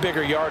pick up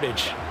bigger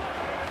yardage.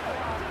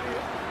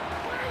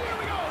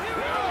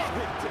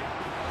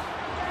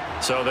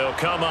 So they'll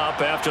come up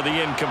after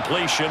the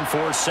incompletion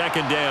for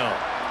 2nd down.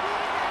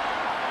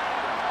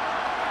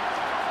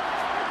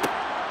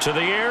 To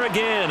the air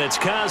again, it's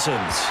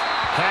Cousins.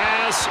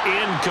 Pass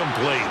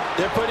incomplete.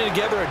 They're putting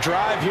together a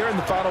drive here in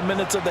the final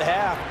minutes of the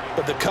half,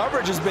 but the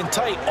coverage has been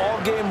tight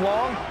all game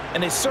long,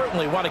 and they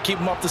certainly want to keep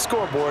them off the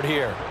scoreboard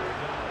here.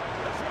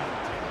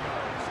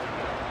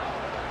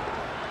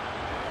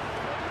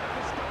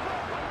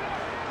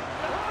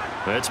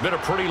 It's been a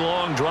pretty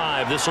long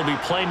drive. This will be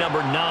play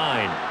number 9,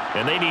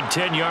 and they need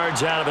 10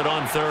 yards out of it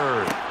on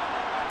 3rd.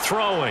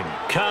 Throwing,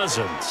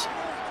 Cousins.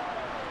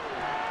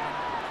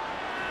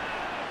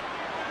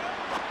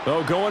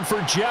 Oh, going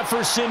for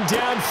Jefferson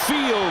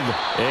downfield.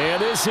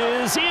 And this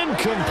is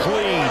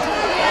incomplete.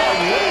 Oh,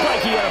 it looked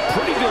like he had a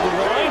pretty good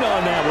line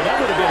on that one. That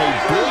would have been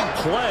a big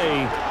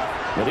play,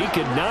 but he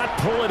could not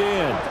pull it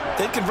in.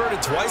 They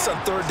converted twice on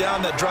 3rd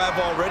down that drive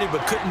already,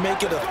 but couldn't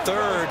make it a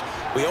 3rd.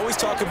 We always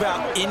talk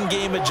about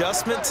in-game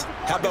adjustments.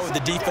 How about what the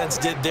defense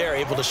did there,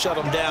 able to shut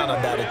them down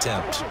on that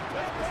attempt?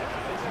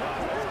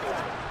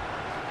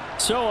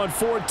 So on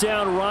 4th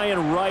down,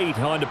 Ryan Wright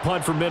on to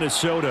punt for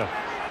Minnesota.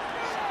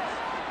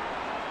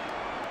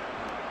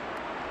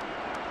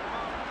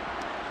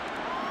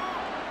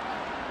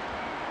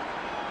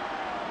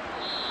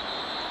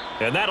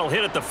 And that'll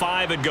hit at the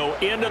 5 and go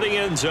into the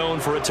end zone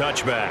for a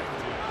touchback.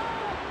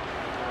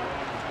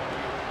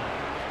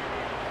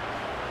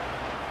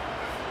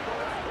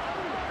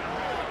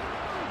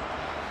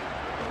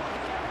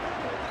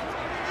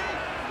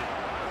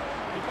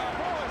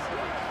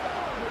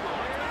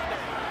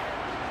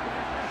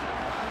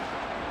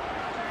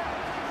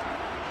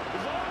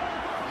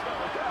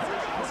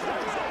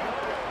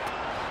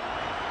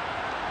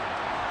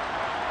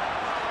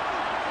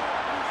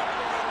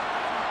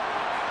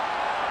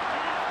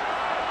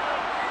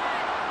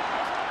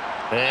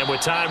 And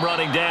with time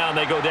running down,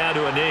 they go down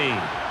to a knee.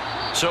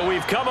 So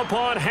we've come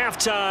upon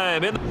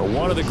halftime.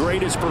 One of the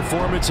greatest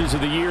performances of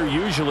the year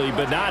usually,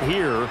 but not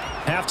here.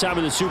 Halftime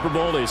of the Super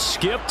Bowl is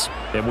skipped,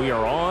 and we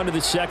are on to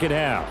the second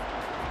half.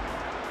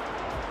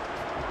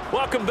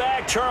 Welcome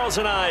back. Charles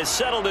and I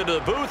settled into the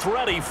booth,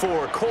 ready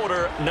for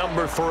quarter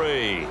number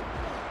 3.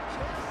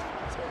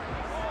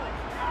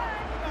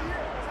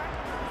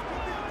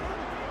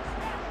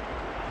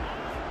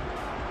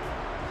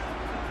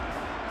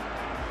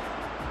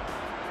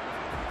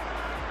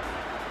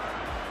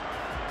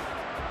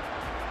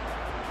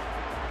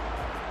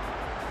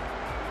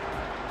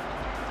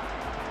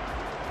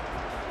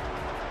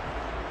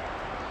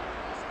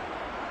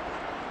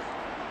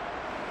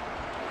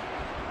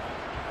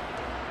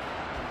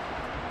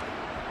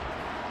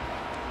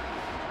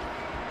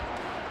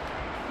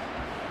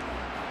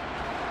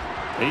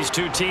 These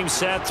two teams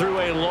sat through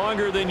a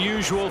longer than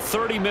usual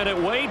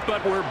 30-minute wait,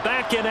 but we're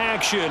back in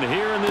action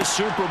here in this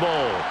Super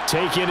Bowl.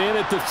 Taken in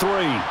at the 3.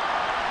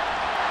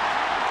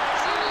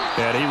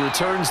 And he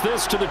returns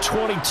this to the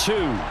 22.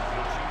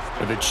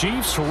 And the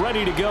Chiefs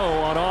ready to go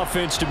on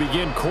offense to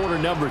begin quarter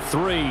number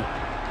 3.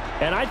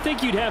 And I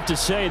think you'd have to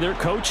say their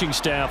coaching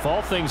staff,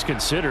 all things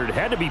considered,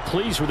 had to be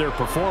pleased with their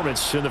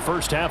performance in the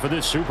first half of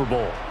this Super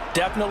Bowl.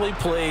 Definitely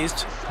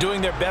pleased,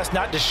 doing their best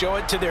not to show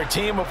it to their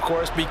team, of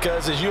course,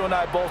 because as you and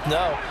I both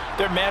know,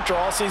 their mantra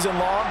all season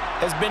long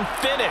has been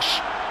finish.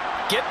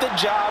 Get the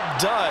job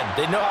done.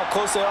 They know how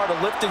close they are to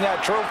lifting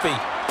that trophy.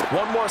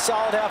 One more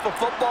solid half of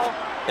football,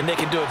 and they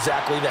can do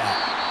exactly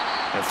that.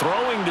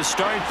 Throwing to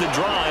start the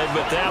drive,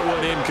 but that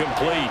one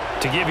incomplete.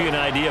 To give you an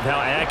idea of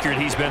how accurate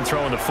he's been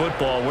throwing the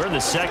football, we're in the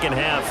second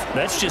half.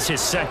 That's just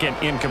his second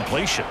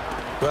incompletion.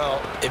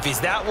 Well, if he's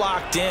that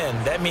locked in,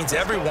 that means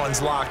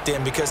everyone's locked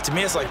in, because to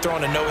me it's like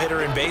throwing a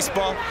no-hitter in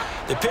baseball.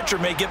 The pitcher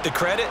may get the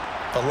credit,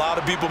 but a lot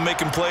of people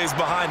making plays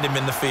behind him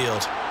in the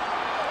field.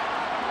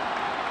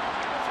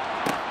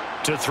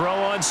 To throw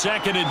on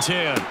 2nd and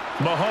 10.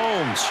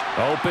 Mahomes.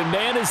 Open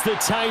man is the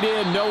tight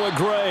end, Noah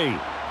Gray.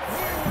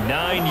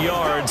 9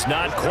 yards,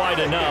 not quite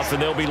enough,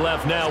 and they'll be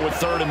left now with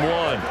 3rd and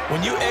 1.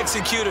 When you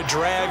execute a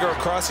drag or a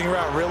crossing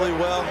route really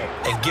well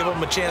and give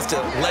them a chance to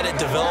let it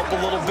develop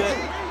a little bit,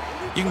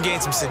 you can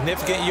gain some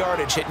significant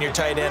yardage hitting your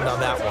tight end on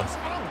that one.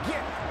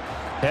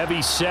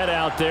 Heavy set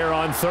out there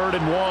on 3rd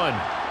and 1.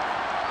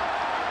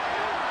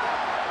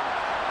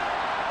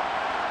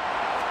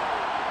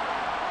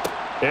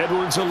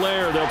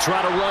 Edwards-Helaire, they'll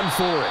try to run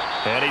for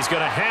it. And he's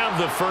going to have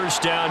the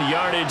first down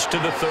yardage to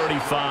the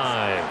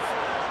 35.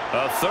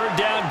 A 3rd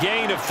down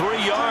gain of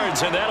 3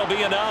 yards, and that'll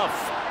be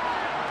enough.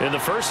 In the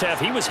first half,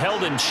 he was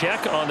held in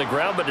check on the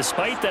ground, but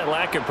despite that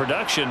lack of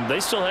production, they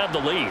still have the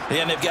lead.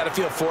 Yeah, and they've got to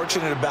feel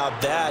fortunate about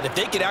that. If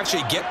they could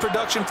actually get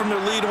production from their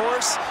lead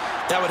horse,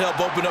 that would help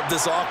open up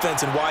this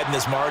offense and widen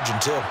this margin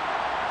too.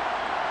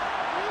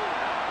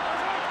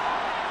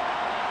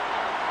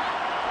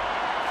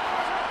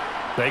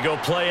 They go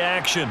play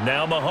action.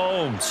 Now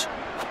Mahomes.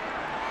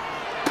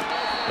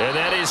 And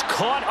that is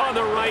caught on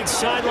the right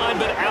sideline,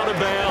 but out of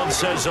bounds,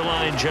 says the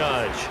line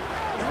judge.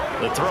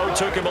 The throw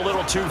took him a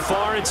little too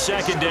far. It's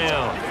 2nd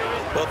down.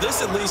 Well,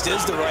 this at least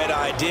is the right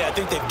idea. I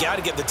think they've got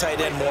to get the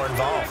tight end more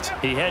involved.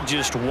 He had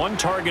just 1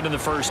 target in the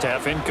first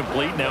half,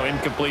 incomplete. Now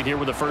incomplete here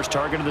with the first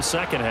target of the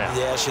second half.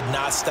 Yeah, should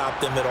not stop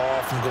them at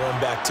all from going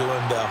back to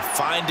him, though.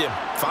 Find him.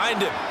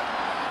 Find him.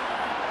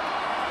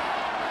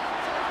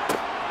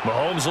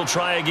 Mahomes will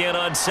try again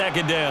on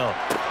 2nd down.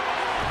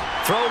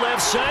 Throw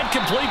left side,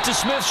 complete to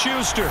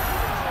Smith-Schuster.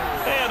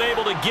 And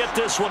able to get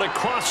this one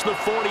across the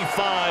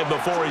 45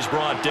 before he's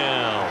brought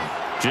down.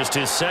 Just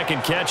his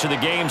 2nd catch of the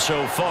game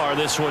so far.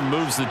 This one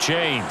moves the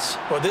chains.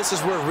 Well, this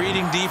is where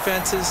reading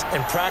defenses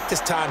and practice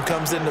time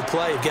comes into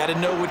play. You've got to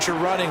know what you're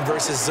running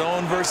versus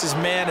zone versus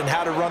man and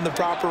how to run the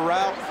proper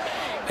route.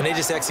 And they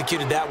just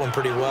executed that one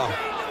pretty well.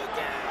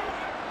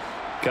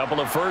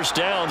 Couple of first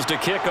downs to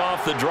kick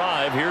off the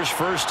drive. Here's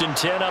 1st and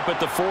 10 up at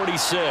the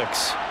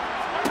 46.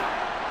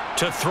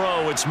 To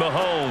throw, it's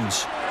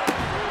Mahomes.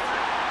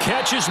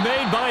 Catch is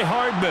made by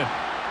Hardman.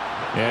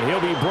 And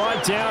he'll be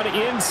brought down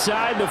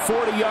inside the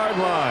 40-yard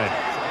line.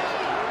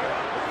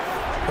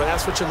 Well,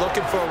 that's what you're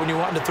looking for when you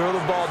want to throw the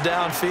ball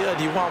downfield.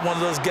 You want one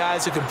of those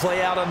guys who can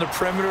play out on the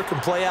perimeter, can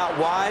play out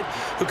wide,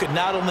 who can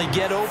not only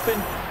get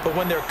open, but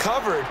when they're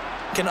covered,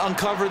 can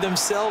uncover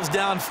themselves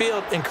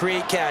downfield and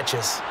create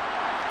catches.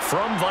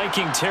 From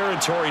Viking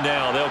territory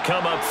now, they'll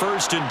come up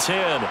 1st and 10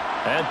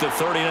 at the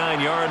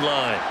 39-yard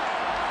line.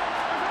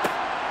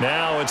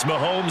 Now it's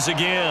Mahomes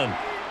again.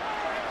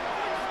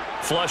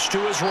 Flush to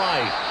his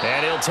right,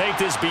 and he'll take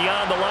this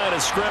beyond the line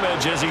of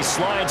scrimmage as he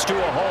slides to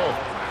a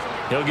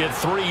hole. He'll get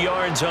 3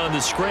 yards on the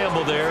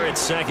scramble there at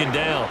 2nd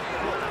down.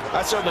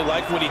 I certainly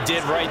like what he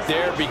did right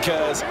there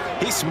because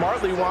he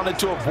smartly wanted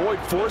to avoid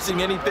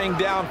forcing anything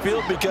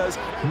downfield because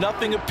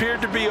nothing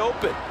appeared to be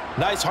open.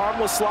 Nice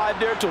harmless slide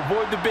there to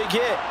avoid the big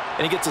hit,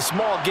 and he gets a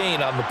small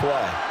gain on the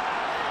play.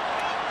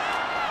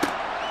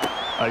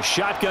 A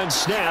shotgun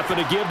snap and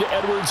a give to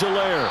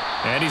Edwards-Helaire.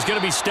 And he's going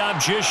to be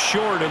stopped just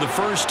short of the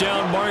first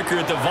down marker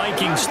at the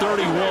Vikings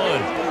 31.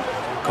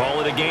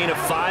 Call it a gain of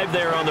 5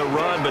 there on the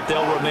run, but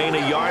they'll remain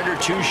a yard or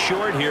 2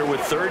 short here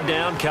with 3rd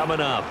down coming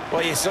up.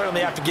 Well, you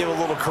certainly have to give a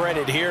little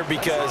credit here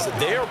because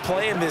they're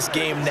playing this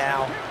game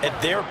now at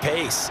their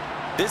pace.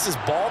 This is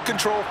ball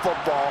control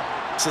football,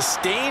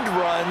 sustained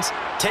runs,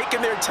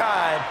 taking their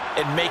time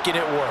and making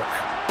it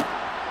work.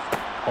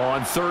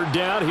 On 3rd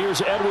down,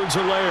 here's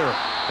Edwards-Helaire.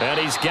 And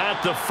he's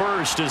got the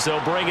first as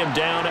they'll bring him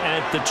down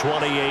at the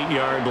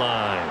 28-yard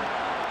line.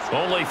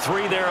 Only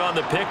 3 there on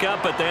the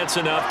pickup, but that's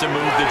enough to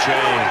move the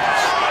chains.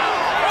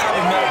 I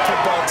haven't met a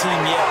football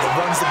team yet that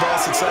runs the ball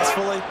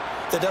successfully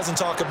that doesn't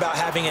talk about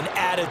having an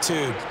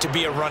attitude to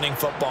be a running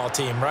football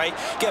team, right?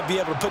 You got to be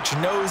able to put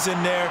your nose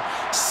in there,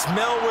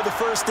 smell where the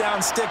first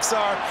down sticks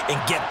are, and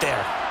get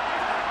there.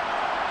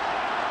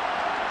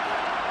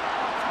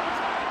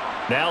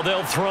 Now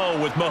they'll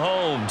throw with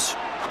Mahomes.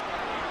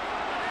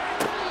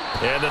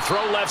 And the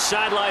throw left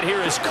sideline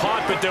here is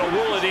caught, but they'll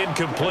rule it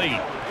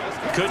incomplete.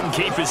 Couldn't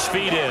keep his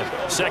feet in.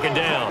 Second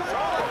down.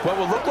 What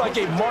will look like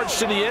a march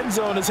to the end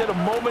zone has hit a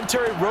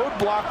momentary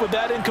roadblock with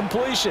that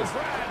incompletion.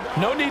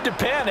 No need to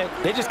panic.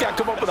 They just got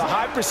to come up with a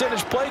high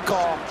percentage play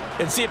call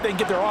and see if they can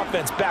get their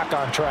offense back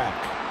on track.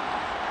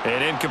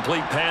 An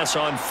incomplete pass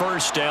on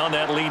first down.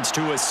 That leads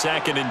to a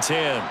 2nd and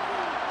 10.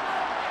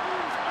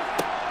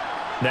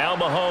 Now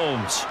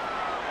Mahomes.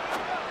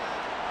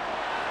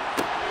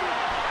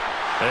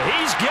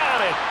 He's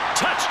got it.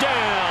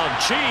 Touchdown,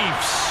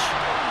 Chiefs.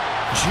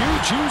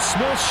 Juju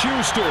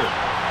Smith-Schuster,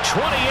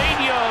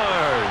 28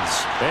 yards.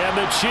 And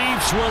the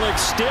Chiefs will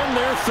extend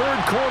their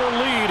third-quarter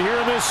lead here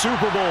in this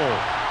Super Bowl.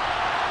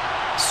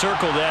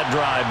 Circle that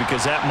drive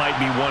because that might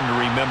be one to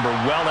remember.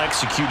 Well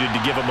executed to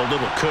give them a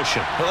little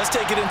cushion. Well, let's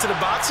take it into the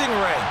boxing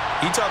ring.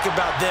 You talk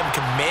about them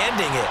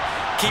commanding it,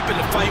 keeping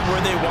the fight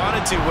where they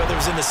wanted to, whether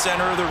it was in the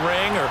center of the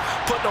ring or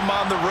putting them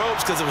on the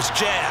ropes because it was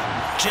jab,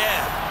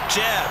 jab,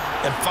 jab.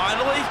 And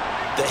finally,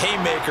 the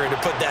haymaker to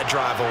put that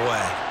drive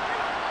away.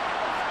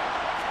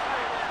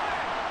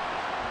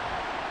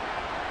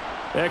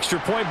 Extra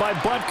point by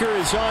Butker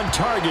is on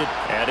target,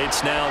 and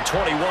it's now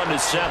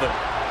 21-7.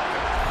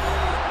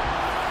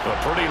 A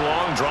pretty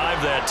long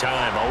drive that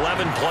time,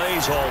 11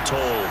 plays all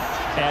told.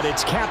 And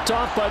it's capped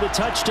off by the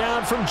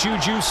touchdown from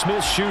Juju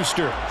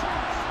Smith-Schuster.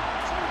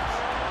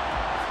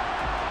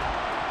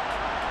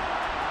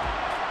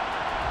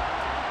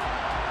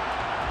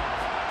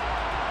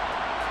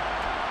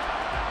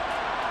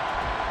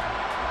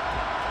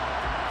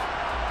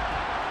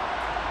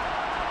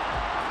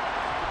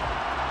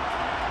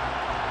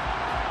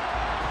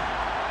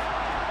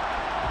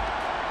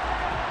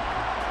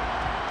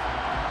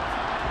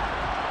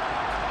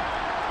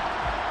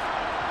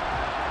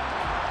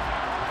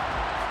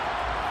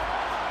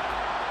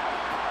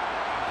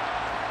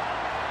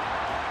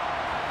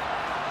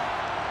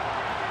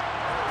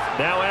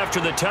 Now after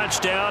the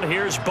touchdown,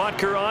 here's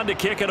Butker on to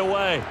kick it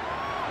away.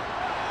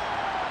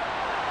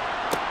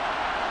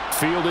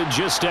 Fielded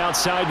just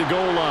outside the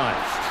goal line.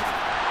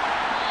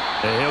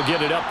 And he'll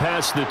get it up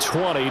past the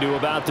 20 to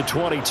about the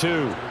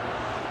 22.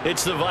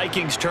 It's the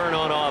Vikings' turn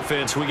on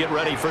offense. We get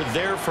ready for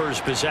their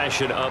first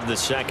possession of the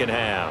second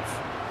half.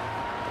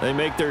 They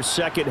make their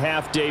second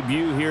half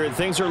debut here, and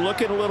things are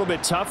looking a little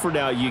bit tougher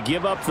now. You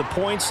give up the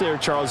points there,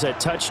 Charles, that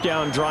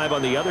touchdown drive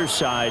on the other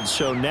side.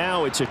 So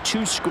now it's a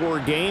 2-score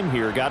game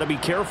here. Got to be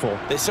careful.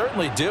 They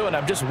certainly do, and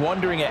I'm just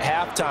wondering at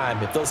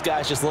halftime if those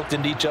guys just looked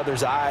into each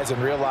other's eyes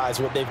and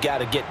realized what they've got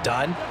to get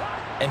done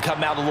and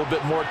come out a little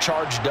bit more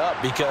charged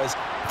up, because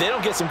if they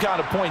don't get some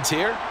kind of points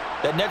here,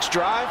 that next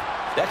drive,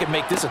 that could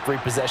make this a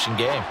 3-possession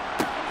game.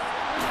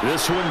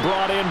 This one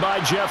brought in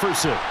by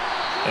Jefferson.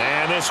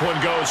 And this one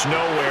goes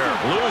nowhere.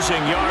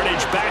 Losing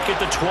yardage back at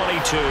the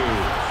 22.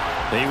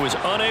 He was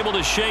unable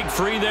to shake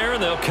free there,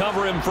 and they'll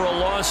cover him for a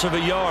loss of a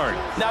yard.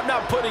 Now, I'm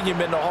not putting him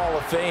in the Hall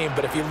of Fame,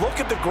 but if you look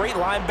at the great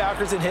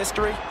linebackers in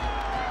history,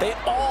 they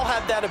all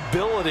have that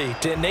ability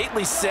to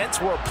innately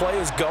sense where a play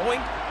is going,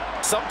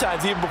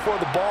 sometimes even before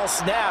the ball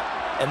snapped,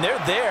 and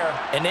they're there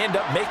and end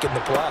up making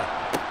the play.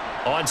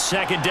 On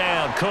second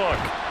down, Cook.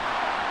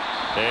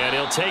 And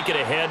he'll take it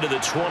ahead to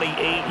the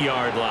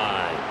 28-yard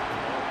line.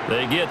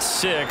 They get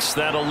 6.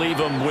 That'll leave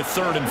them with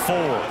 3rd and 4.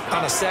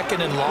 On a 2nd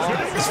and long,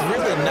 it's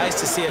really nice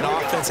to see an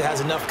offense that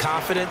has enough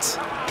confidence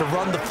to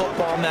run the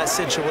football in that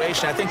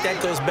situation. I think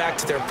that goes back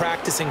to their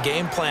practice and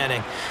game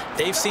planning.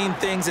 They've seen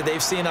things that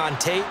they've seen on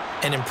tape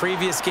and in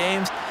previous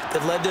games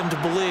that led them to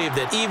believe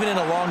that even in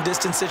a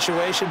long-distance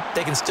situation,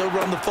 they can still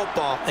run the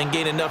football and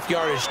gain enough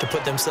yardage to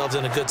put themselves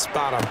in a good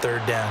spot on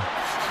 3rd down.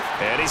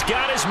 And he's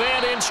got his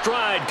man in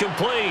stride,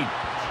 complete.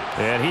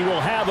 And he will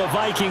have a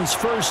Vikings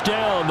first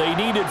down. They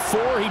needed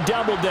 4. He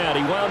doubled that.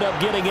 He wound up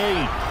getting 8.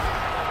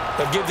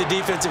 They'll give the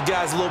defensive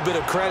guys a little bit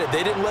of credit.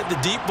 They didn't let the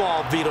deep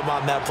ball beat them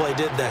on that play,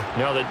 did they?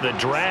 No, the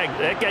drag,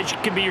 that guy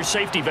can be your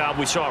safety valve.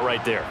 We saw it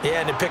right there. Yeah,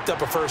 and it picked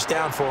up a first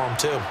down for them,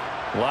 too.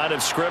 Line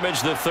of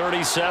scrimmage, the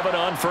 37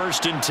 on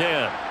 1st and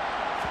 10.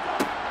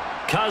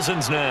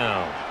 Cousins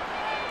now.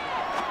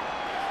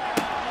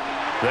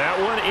 That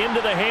one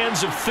into the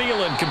hands of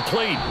Thielen,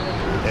 complete.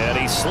 And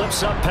he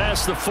slips up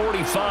past the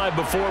 45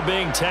 before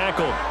being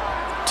tackled.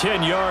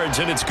 10 yards,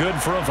 and it's good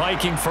for a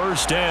Viking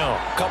first down.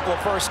 A couple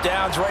of first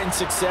downs right in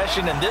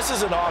succession, and this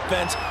is an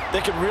offense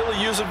that could really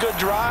use a good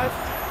drive,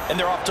 and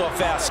they're off to a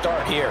fast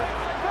start here.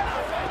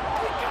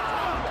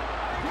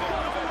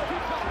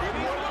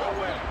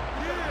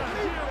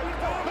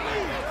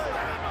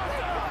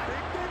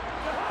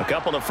 A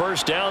couple of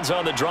first downs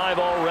on the drive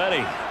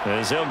already,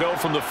 as they'll go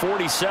from the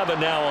 47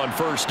 now on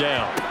first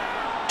down.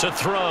 To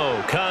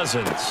throw,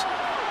 Cousins.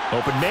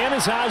 Open man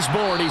is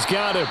Osborne. He's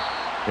got him.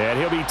 And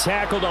he'll be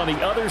tackled on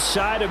the other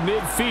side of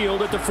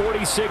midfield at the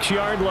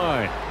 46-yard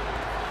line.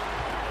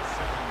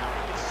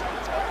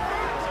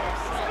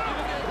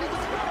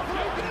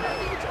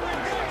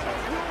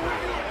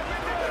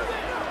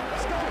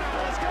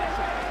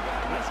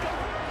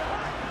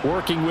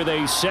 Working with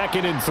a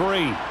 2nd and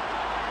 3.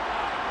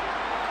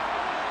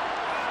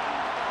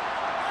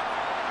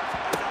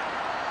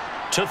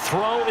 To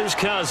throw is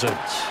Cousins.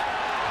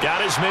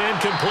 Got his man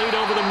complete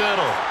over the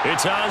middle.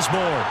 It's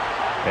Osborne.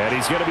 And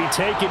he's going to be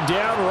taken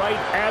down right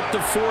at the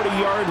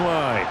 40-yard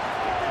line.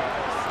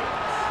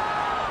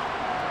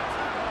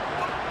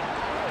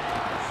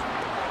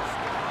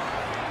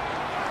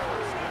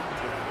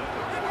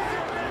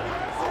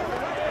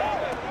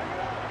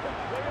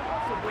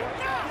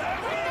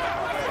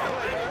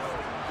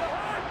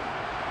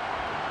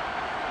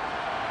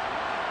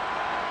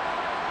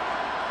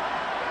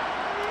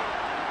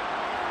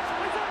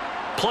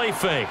 Play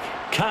fake.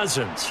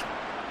 Cousins.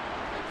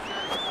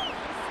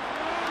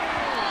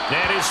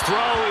 And his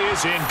throw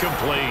is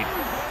incomplete.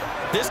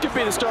 This could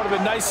be the start of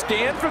a nice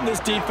stand from this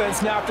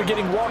defense now after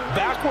getting walked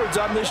backwards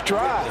on this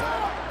drive.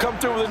 Come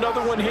through with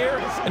another one here,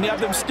 and you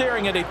have them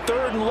staring at a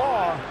 3rd and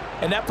long,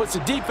 and that puts the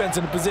defense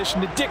in a position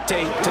to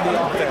dictate to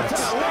the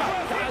offense.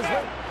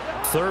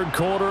 Third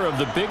quarter of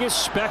the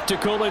biggest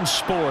spectacle in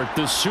sport,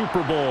 the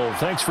Super Bowl.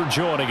 Thanks for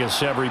joining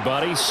us,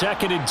 everybody.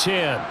 2nd and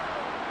 10.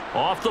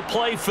 Off the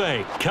play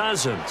fake,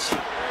 Cousins.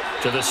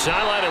 To the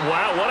sideline, and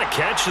wow, what a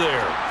catch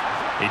there.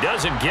 He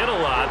doesn't get a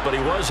lot, but he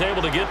was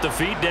able to get the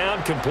feet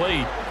down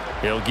complete.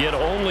 He'll get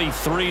only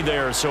 3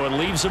 there, so it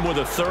leaves him with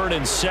a 3rd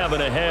and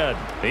 7 ahead.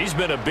 He's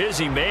been a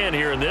busy man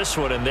here in this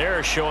one, and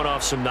they're showing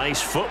off some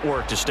nice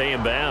footwork to stay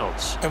in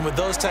bounds. And with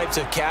those types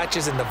of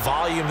catches and the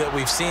volume that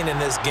we've seen in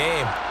this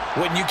game,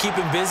 wouldn't you keep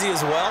him busy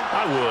as well?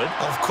 I would.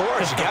 Of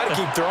course. You got to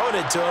keep throwing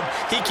it to him.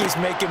 He keeps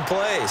making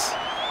plays.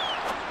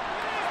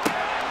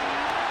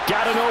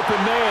 Got an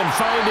open man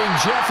finding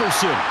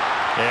Jefferson.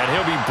 And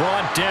he'll be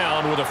brought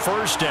down with a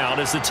 1st down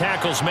as the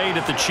tackle's made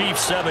at the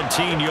Chiefs'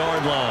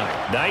 17-yard line.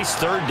 Nice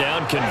 3rd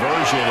down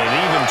conversion and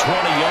even 20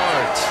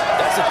 yards.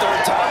 That's the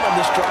 3rd time on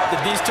this drive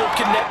that these two have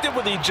connected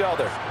with each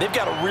other. They've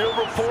got a real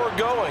rapport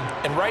going.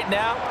 And right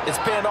now, it's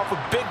paying off with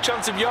big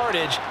chunks of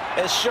yardage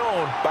as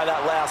shown by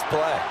that last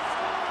play.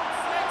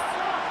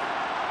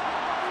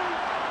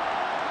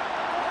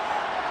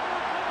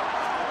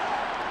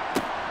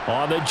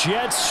 On the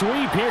jet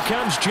sweep, here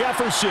comes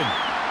Jefferson.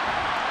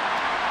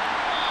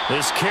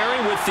 This carry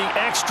with the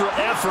extra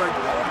effort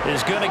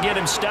is going to get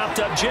him stopped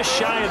up just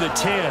shy of the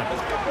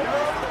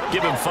 10.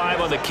 Give him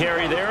 5 on the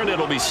carry there, and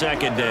it'll be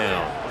 2nd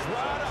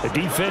down.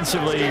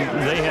 Defensively,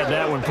 they had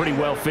that one pretty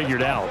well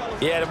figured out.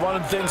 Yeah, and one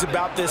of the things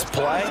about this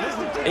play,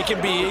 it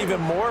can be even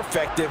more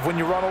effective when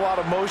you run a lot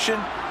of motion,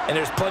 and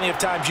there's plenty of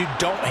times you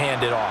don't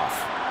hand it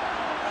off.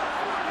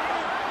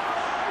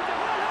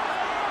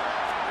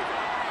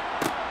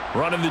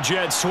 Running the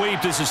jet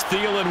sweep, this is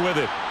Thielen with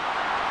it.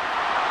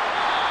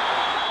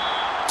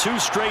 2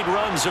 straight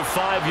runs of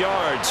 5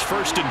 yards,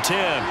 1st and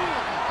 10.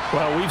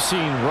 Well, we've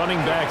seen running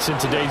backs in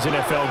today's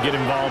NFL get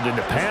involved in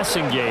the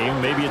passing game.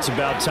 Maybe it's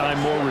about time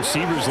more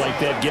receivers like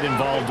that get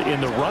involved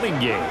in the running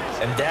game.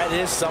 And that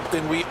is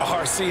something we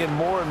are seeing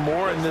more and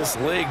more in this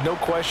league, no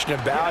question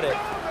about it.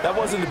 That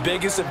wasn't the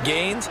biggest of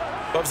gains,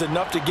 but it was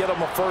enough to get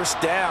them a 1st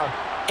down.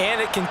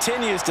 And it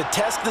continues to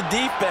test the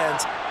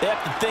defense. They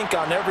have to think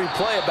on every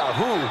play about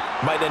who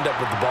might end up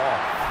with the ball.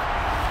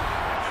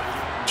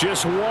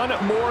 Just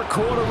 1 more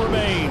quarter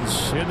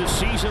remains in the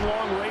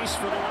season-long race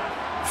for the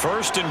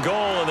 1st and goal,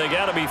 and they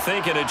got to be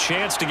thinking a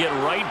chance to get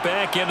right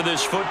back into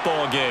this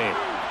football game.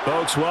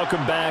 Folks,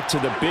 welcome back to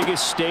the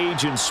biggest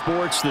stage in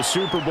sports, the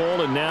Super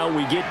Bowl, and now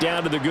we get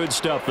down to the good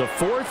stuff, the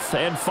 4th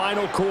and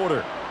final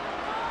quarter.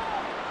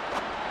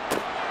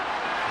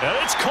 And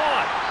it's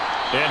caught.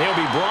 And he'll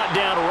be brought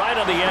down right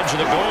on the edge of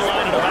the goal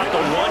line at about the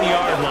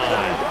 1-yard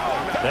line.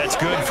 That's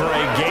good for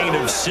a gain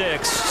of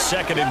 6,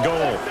 2nd and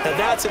goal. Now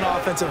that's an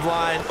offensive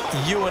line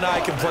you and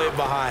I can play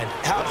behind.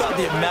 How about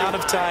the amount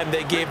of time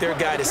they gave their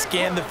guy to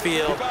scan the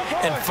field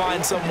and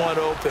find someone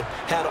open?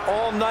 Had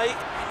all night,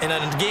 and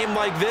in a game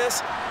like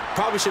this,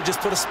 probably should just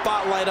put a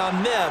spotlight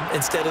on them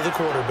instead of the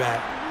quarterback.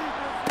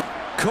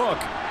 Cook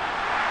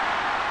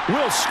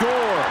will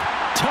score.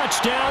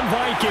 Touchdown,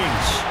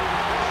 Vikings.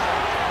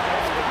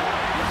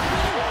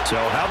 So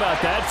how about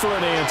that for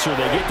an answer?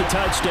 They get the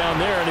touchdown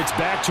there, and it's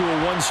back to a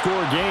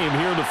 1-score game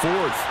here in the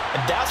 4th.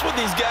 And that's what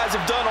these guys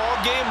have done all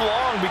game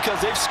long because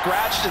they've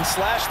scratched and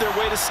slashed their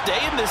way to stay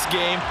in this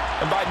game.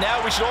 And by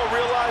now, we should all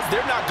realize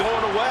they're not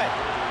going away.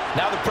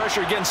 Now the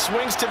pressure again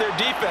swings to their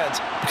defense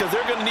because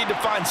they're going to need to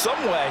find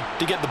some way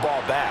to get the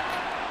ball back.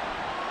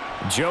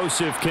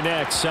 Joseph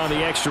connects on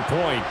the extra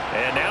point.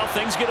 And now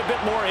things get a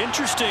bit more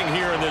interesting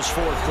here in this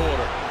 4th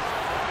quarter.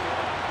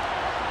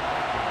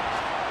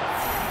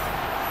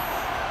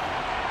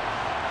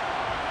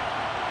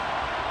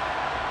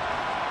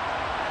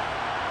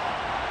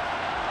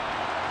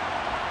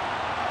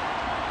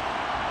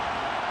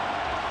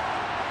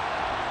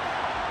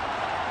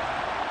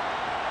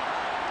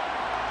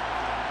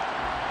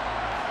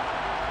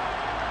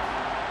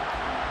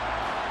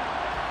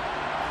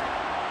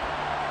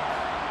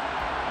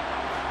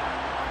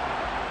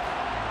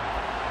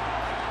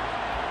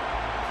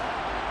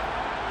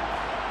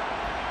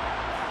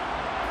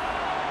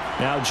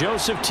 Now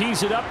Joseph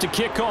tees it up to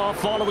kick off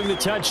following the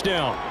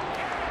touchdown.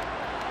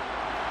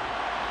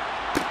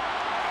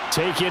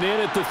 Taken in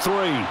at the 3.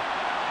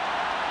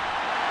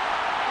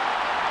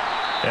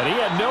 And he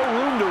had no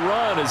room to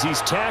run as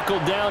he's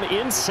tackled down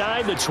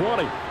inside the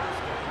 20.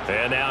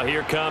 And now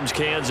here comes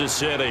Kansas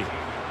City.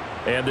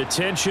 And the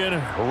tension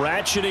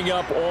ratcheting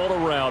up all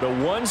around.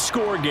 A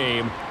one-score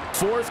game.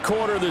 Fourth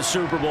quarter of the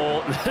Super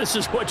Bowl. This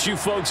is what you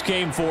folks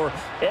came for.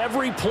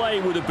 Every play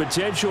with the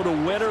potential to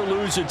win or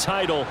lose a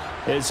title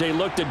as they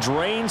look to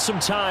drain some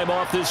time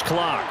off this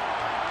clock.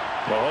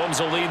 Mahomes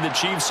will lead the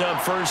Chiefs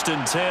up 1st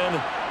and 10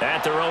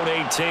 at their own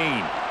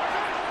 18.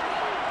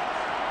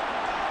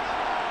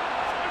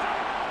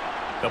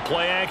 The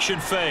play-action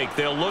fake.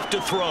 They'll look to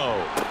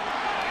throw.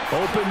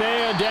 Open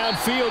man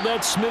downfield.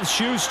 That's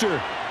Smith-Schuster.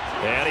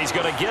 And he's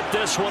going to get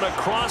this one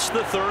across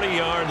the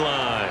 30-yard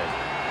line.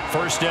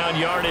 First down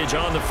yardage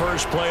on the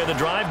first play of the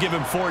drive. Give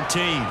him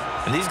 14.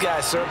 And these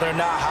guys certainly are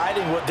not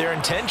hiding what their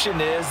intention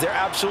is. They're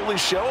absolutely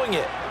showing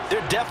it.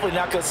 They're definitely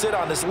not going to sit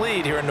on this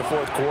lead here in the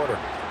fourth quarter.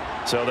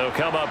 So they'll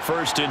come up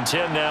 1st and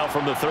 10 now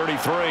from the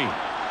 33.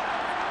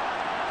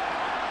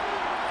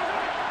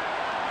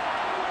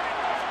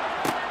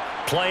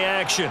 Play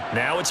action.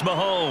 Now it's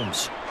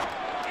Mahomes.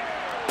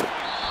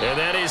 And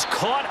that is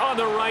caught on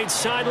the right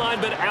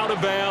sideline, but out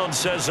of bounds,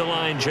 says the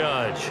line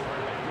judge.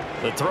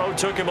 The throw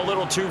took him a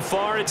little too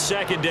far. It's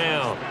 2nd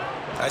down.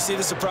 I see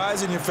the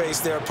surprise in your face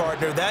there,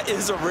 partner. That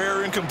is a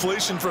rare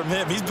incompletion from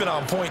him. He's been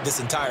on point this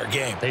entire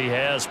game. He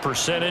has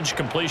percentage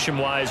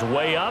completion-wise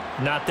way up.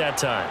 Not that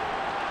time.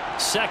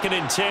 2nd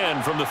and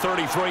 10 from the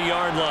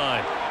 33-yard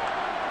line.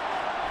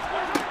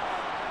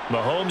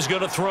 Mahomes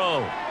going to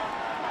throw.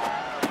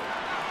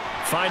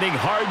 Finding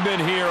Hardman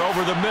here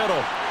over the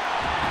middle.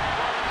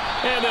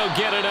 And they'll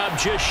get it up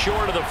just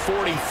short of the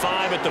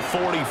 45 at the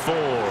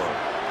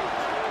 44.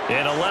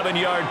 An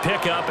 11-yard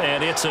pickup,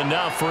 and it's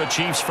enough for a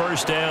Chiefs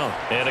first down.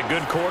 And a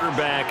good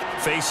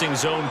quarterback facing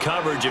zone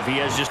coverage. If he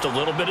has just a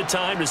little bit of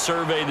time to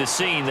survey the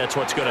scene, that's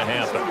what's going to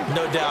happen.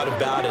 No doubt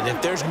about it.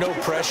 If there's no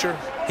pressure,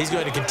 he's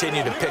going to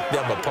continue to pick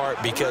them apart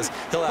because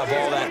he'll have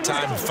all that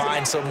time to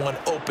find someone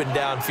open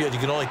downfield. You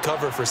can only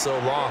cover for so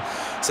long.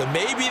 So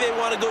maybe they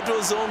want to go to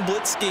a zone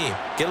blitz scheme,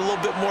 get a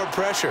little bit more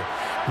pressure.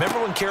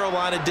 Remember when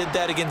Carolina did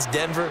that against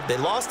Denver? They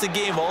lost the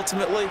game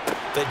ultimately.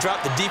 They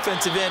dropped the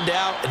defensive end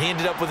out, and he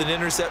ended up with an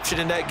interception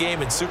in that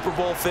game in Super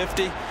Bowl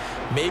 50.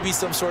 Maybe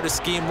some sort of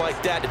scheme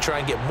like that to try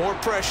and get more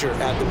pressure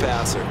at the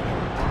passer.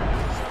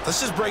 Let's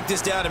just break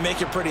this down and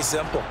make it pretty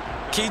simple.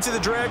 Key to the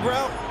drag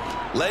route,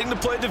 letting the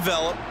play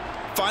develop,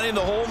 finding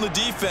the hole in the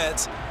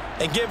defense,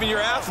 and giving your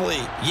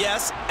athlete,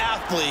 yes,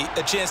 athlete,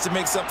 a chance to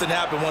make something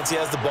happen once he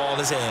has the ball in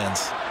his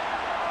hands.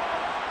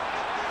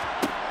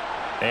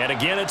 And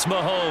again, it's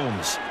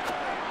Mahomes.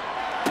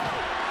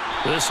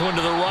 This one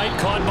to the right,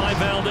 caught by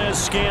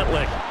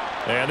Valdez-Scantling.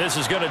 And this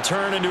is going to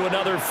turn into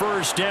another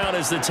first down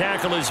as the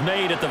tackle is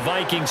made at the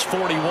Vikings'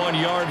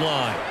 41-yard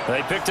line.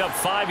 They picked up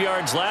 5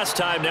 yards last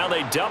time. Now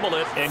they double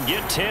it and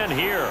get 10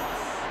 here.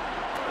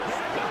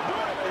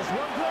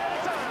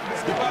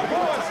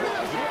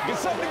 Get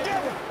something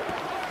together.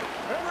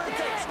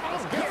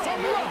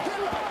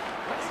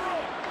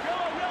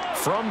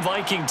 From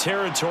Viking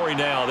territory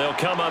now, they'll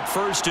come up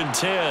 1st and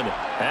 10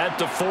 at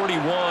the 41.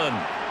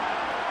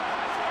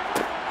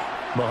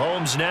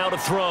 Mahomes now to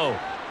throw.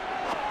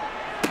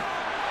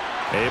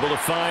 Able to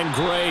find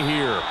Gray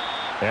here.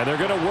 And they're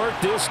going to work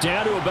this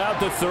down to about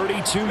the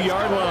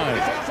 32-yard line.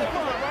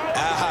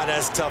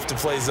 That's tough to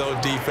play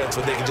zone defense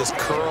when they can just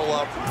curl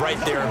up right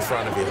there in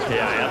front of you.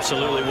 Yeah,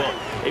 absolutely.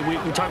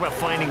 Well, we talk about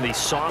finding the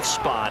soft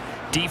spot.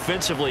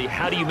 Defensively,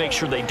 how do you make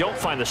sure they don't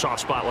find the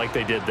soft spot like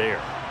they did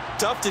there?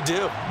 Tough to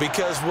do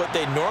because what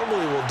they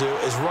normally will do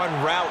is run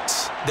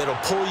routes that'll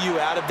pull you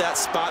out of that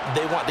spot that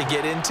they want to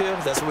get into.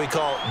 That's what we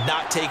call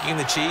not taking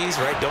the cheese,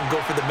 right? Don't go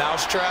for the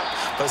mousetrap.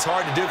 But it's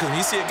hard to do because when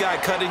you see a guy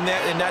cutting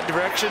that in that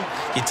direction,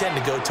 you tend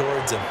to go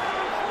towards him.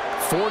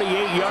 48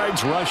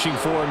 yards rushing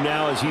for him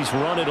now as he's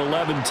run it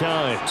 11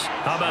 times.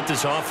 How about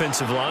this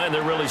offensive line?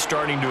 They're really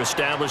starting to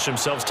establish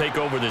themselves, take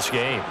over this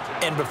game.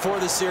 And before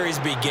the series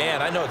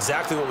began, I know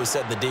exactly what we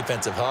said in the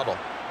defensive huddle.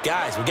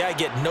 Guys, we got to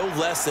get no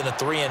less than a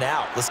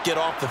 3-and-out. Let's get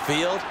off the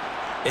field.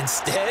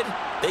 Instead,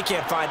 they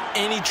can't find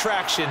any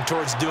traction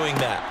towards doing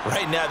that.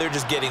 Right now, they're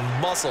just getting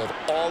muscled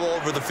all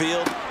over the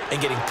field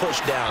and getting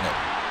pushed down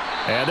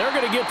it. And they're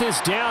going to get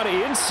this down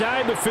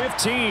inside the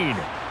 15.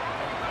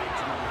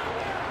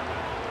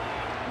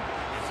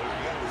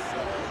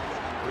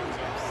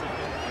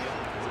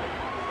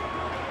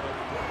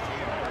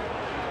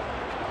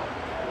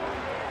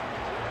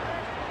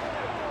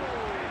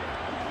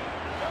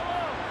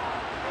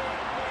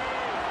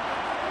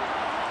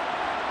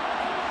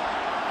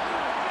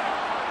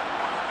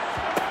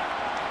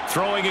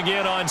 Throwing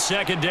again on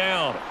 2nd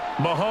down.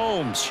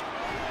 Mahomes.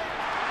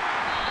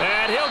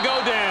 And he'll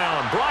go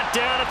down. Brought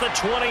down at the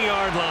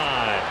 20-yard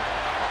line.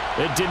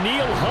 And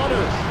Daniil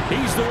Hunter,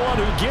 he's the one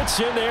who gets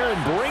in there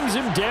and brings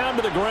him down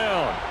to the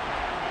ground.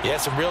 Yeah,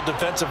 some real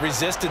defensive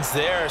resistance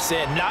there,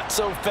 saying not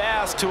so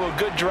fast to a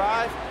good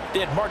drive.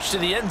 They had marched to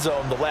the end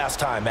zone the last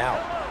time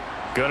out.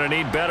 Gonna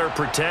need better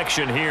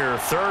protection here.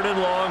 3rd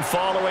and long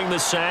following the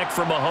sack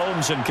from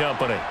Mahomes and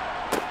company.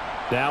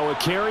 Now a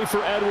carry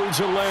for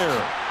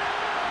Edwards-Helaire.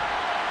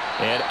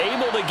 And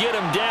able to get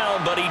him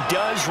down, but he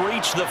does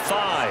reach the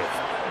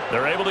 5.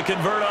 They're able to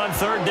convert on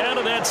third down,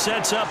 and that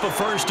sets up a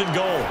 1st and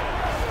goal.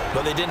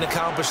 But they didn't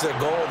accomplish their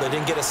goal. They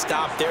didn't get a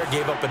stop there,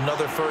 gave up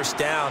another 1st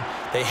down.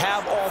 They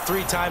have all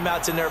 3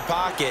 timeouts in their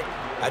pocket.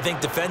 I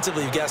think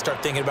defensively you've got to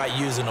start thinking about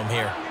using them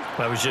here.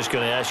 I was just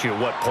going to ask you at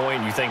what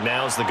point you think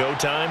now's the go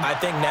time? I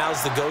think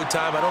now's the go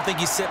time. I don't think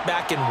you sit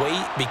back and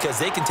wait because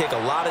they can take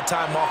a lot of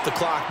time off the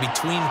clock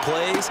between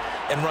plays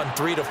and run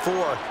 3 to 4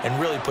 and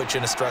really put you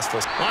in a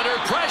stressful spot. Under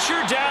pressure,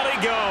 down he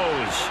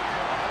goes.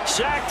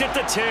 Sacked at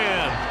the 10.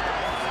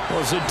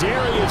 Well,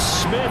 Zadarius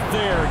Smith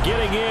there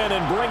getting in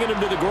and bringing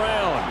him to the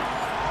ground.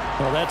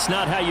 Well, that's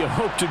not how you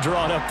hope to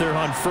draw it up there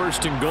on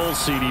 1st and goal,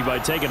 CD, by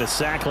taking a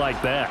sack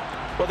like that.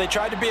 Well, they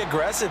tried to be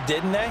aggressive,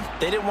 didn't they?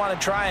 They didn't want to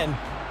try and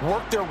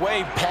work their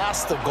way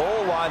past the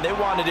goal line. They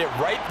wanted it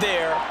right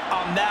there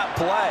on that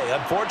play.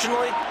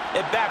 Unfortunately,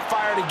 it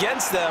backfired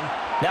against them.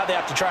 Now they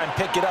have to try and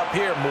pick it up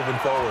here moving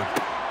forward.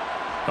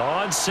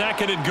 On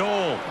 2nd and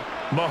goal,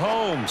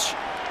 Mahomes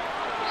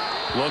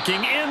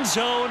looking end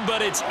zone,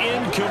 but it's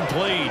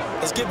incomplete.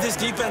 Let's give this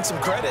defense some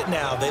credit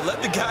now. They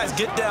let the guys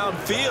get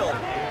downfield,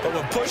 but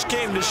when push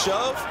came to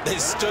shove, they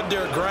stood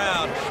their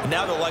ground, and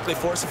now they'll likely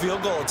force a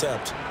field goal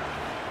attempt.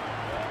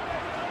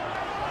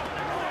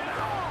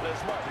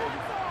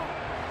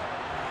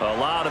 A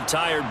lot of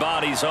tired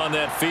bodies on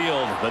that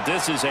field, but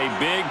this is a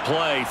big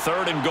play,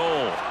 3rd and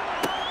goal.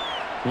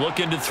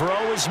 Looking to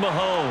throw is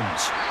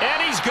Mahomes,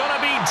 and he's going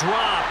to be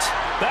dropped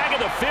back at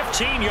the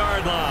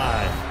 15-yard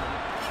line.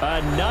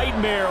 A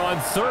nightmare on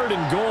 3rd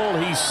and goal.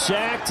 He's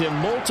sacked, and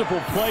multiple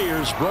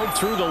players broke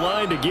through the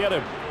line to get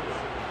him.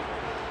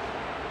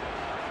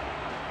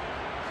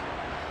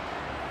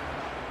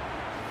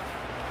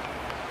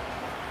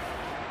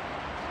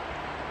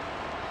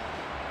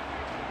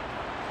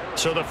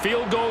 So the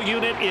field goal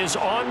unit is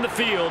on the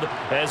field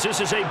as this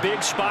is a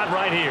big spot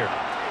right here.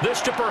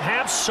 This to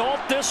perhaps salt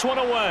this one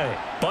away.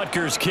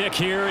 Butker's kick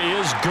here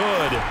is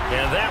good,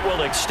 and that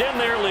will extend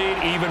their lead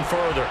even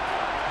further.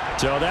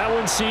 So that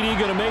one, CD,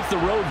 going to make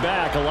the road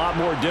back a lot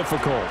more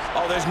difficult.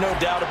 Oh, there's no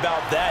doubt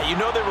about that. You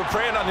know they were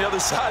praying on the other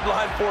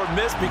sideline for a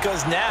miss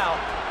because now,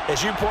 as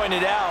you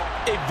pointed out,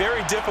 a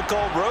very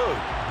difficult road.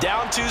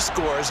 Down 2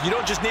 scores. You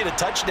don't just need a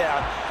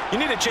touchdown. You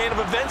need a chain of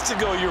events to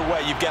go your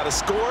way. You've got to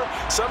score,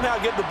 somehow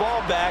get the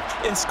ball back,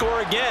 and score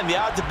again. The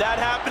odds of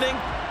that happening,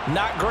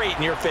 not great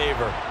in your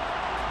favor.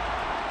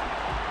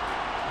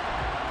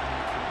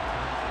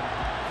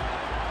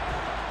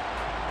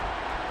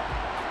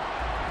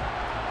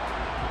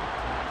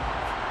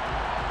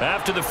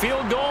 After the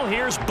field goal,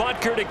 here's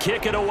Butker to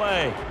kick it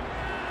away.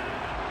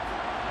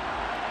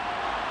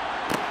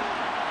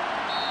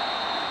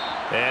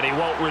 And he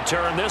won't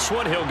return this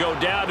one. He'll go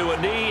down to a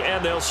knee,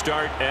 and they'll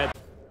start at...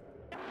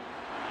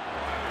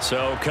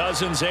 So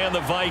Cousins and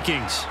the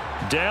Vikings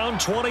down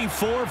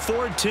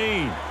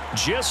 24-14.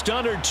 Just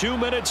under 2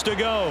 minutes to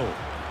go.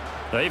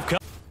 They've come...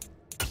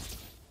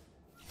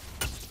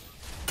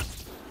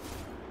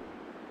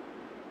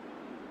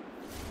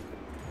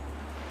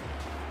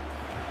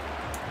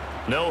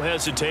 No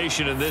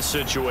hesitation in this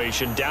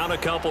situation. Down a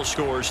couple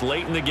scores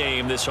late in the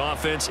game. This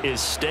offense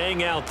is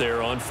staying out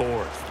there on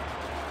 4th.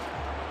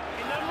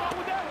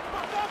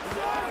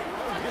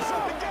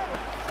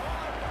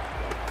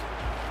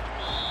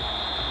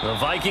 The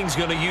Vikings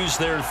going to use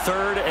their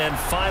 3rd and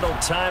final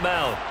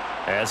timeout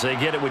as they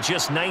get it with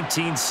just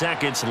 19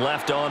 seconds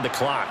left on the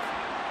clock.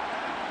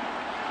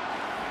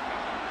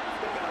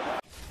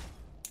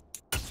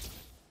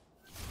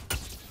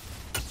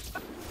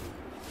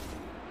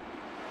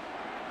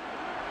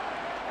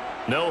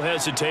 No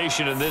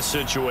hesitation in this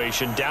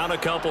situation. Down a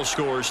couple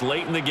scores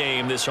late in the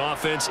game. This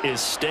offense is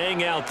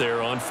staying out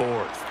there on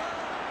 4th.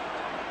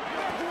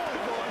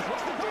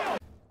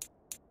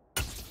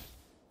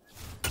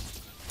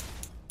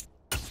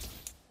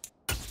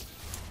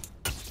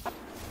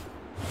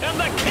 And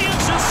the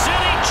Kansas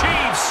City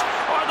Chiefs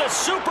are the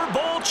Super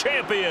Bowl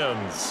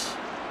champions.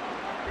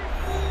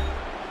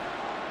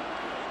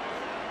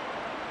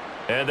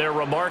 And their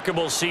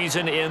remarkable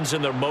season ends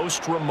in the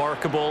most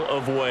remarkable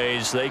of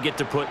ways. They get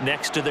to put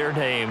next to their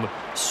name,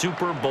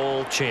 Super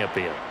Bowl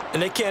champion.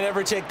 And they can't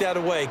ever take that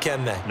away,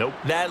 can they? Nope.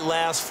 That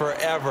lasts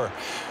forever.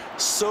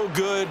 So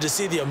good to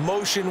see the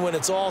emotion when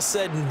it's all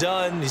said and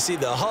done. You see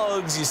the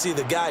hugs, you see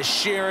the guys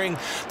sharing,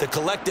 the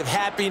collective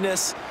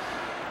happiness.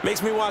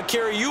 Makes me want to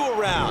carry you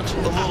around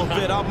a little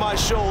bit on my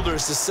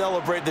shoulders to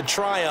celebrate the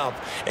triumph.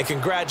 And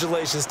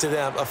congratulations to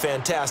them, a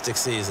fantastic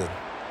season.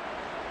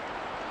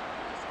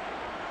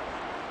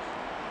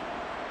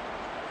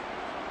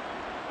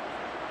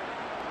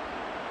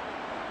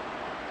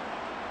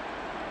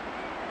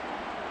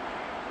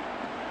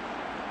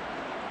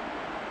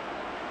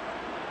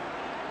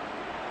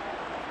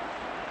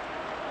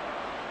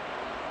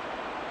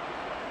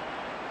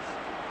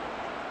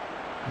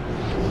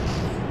 You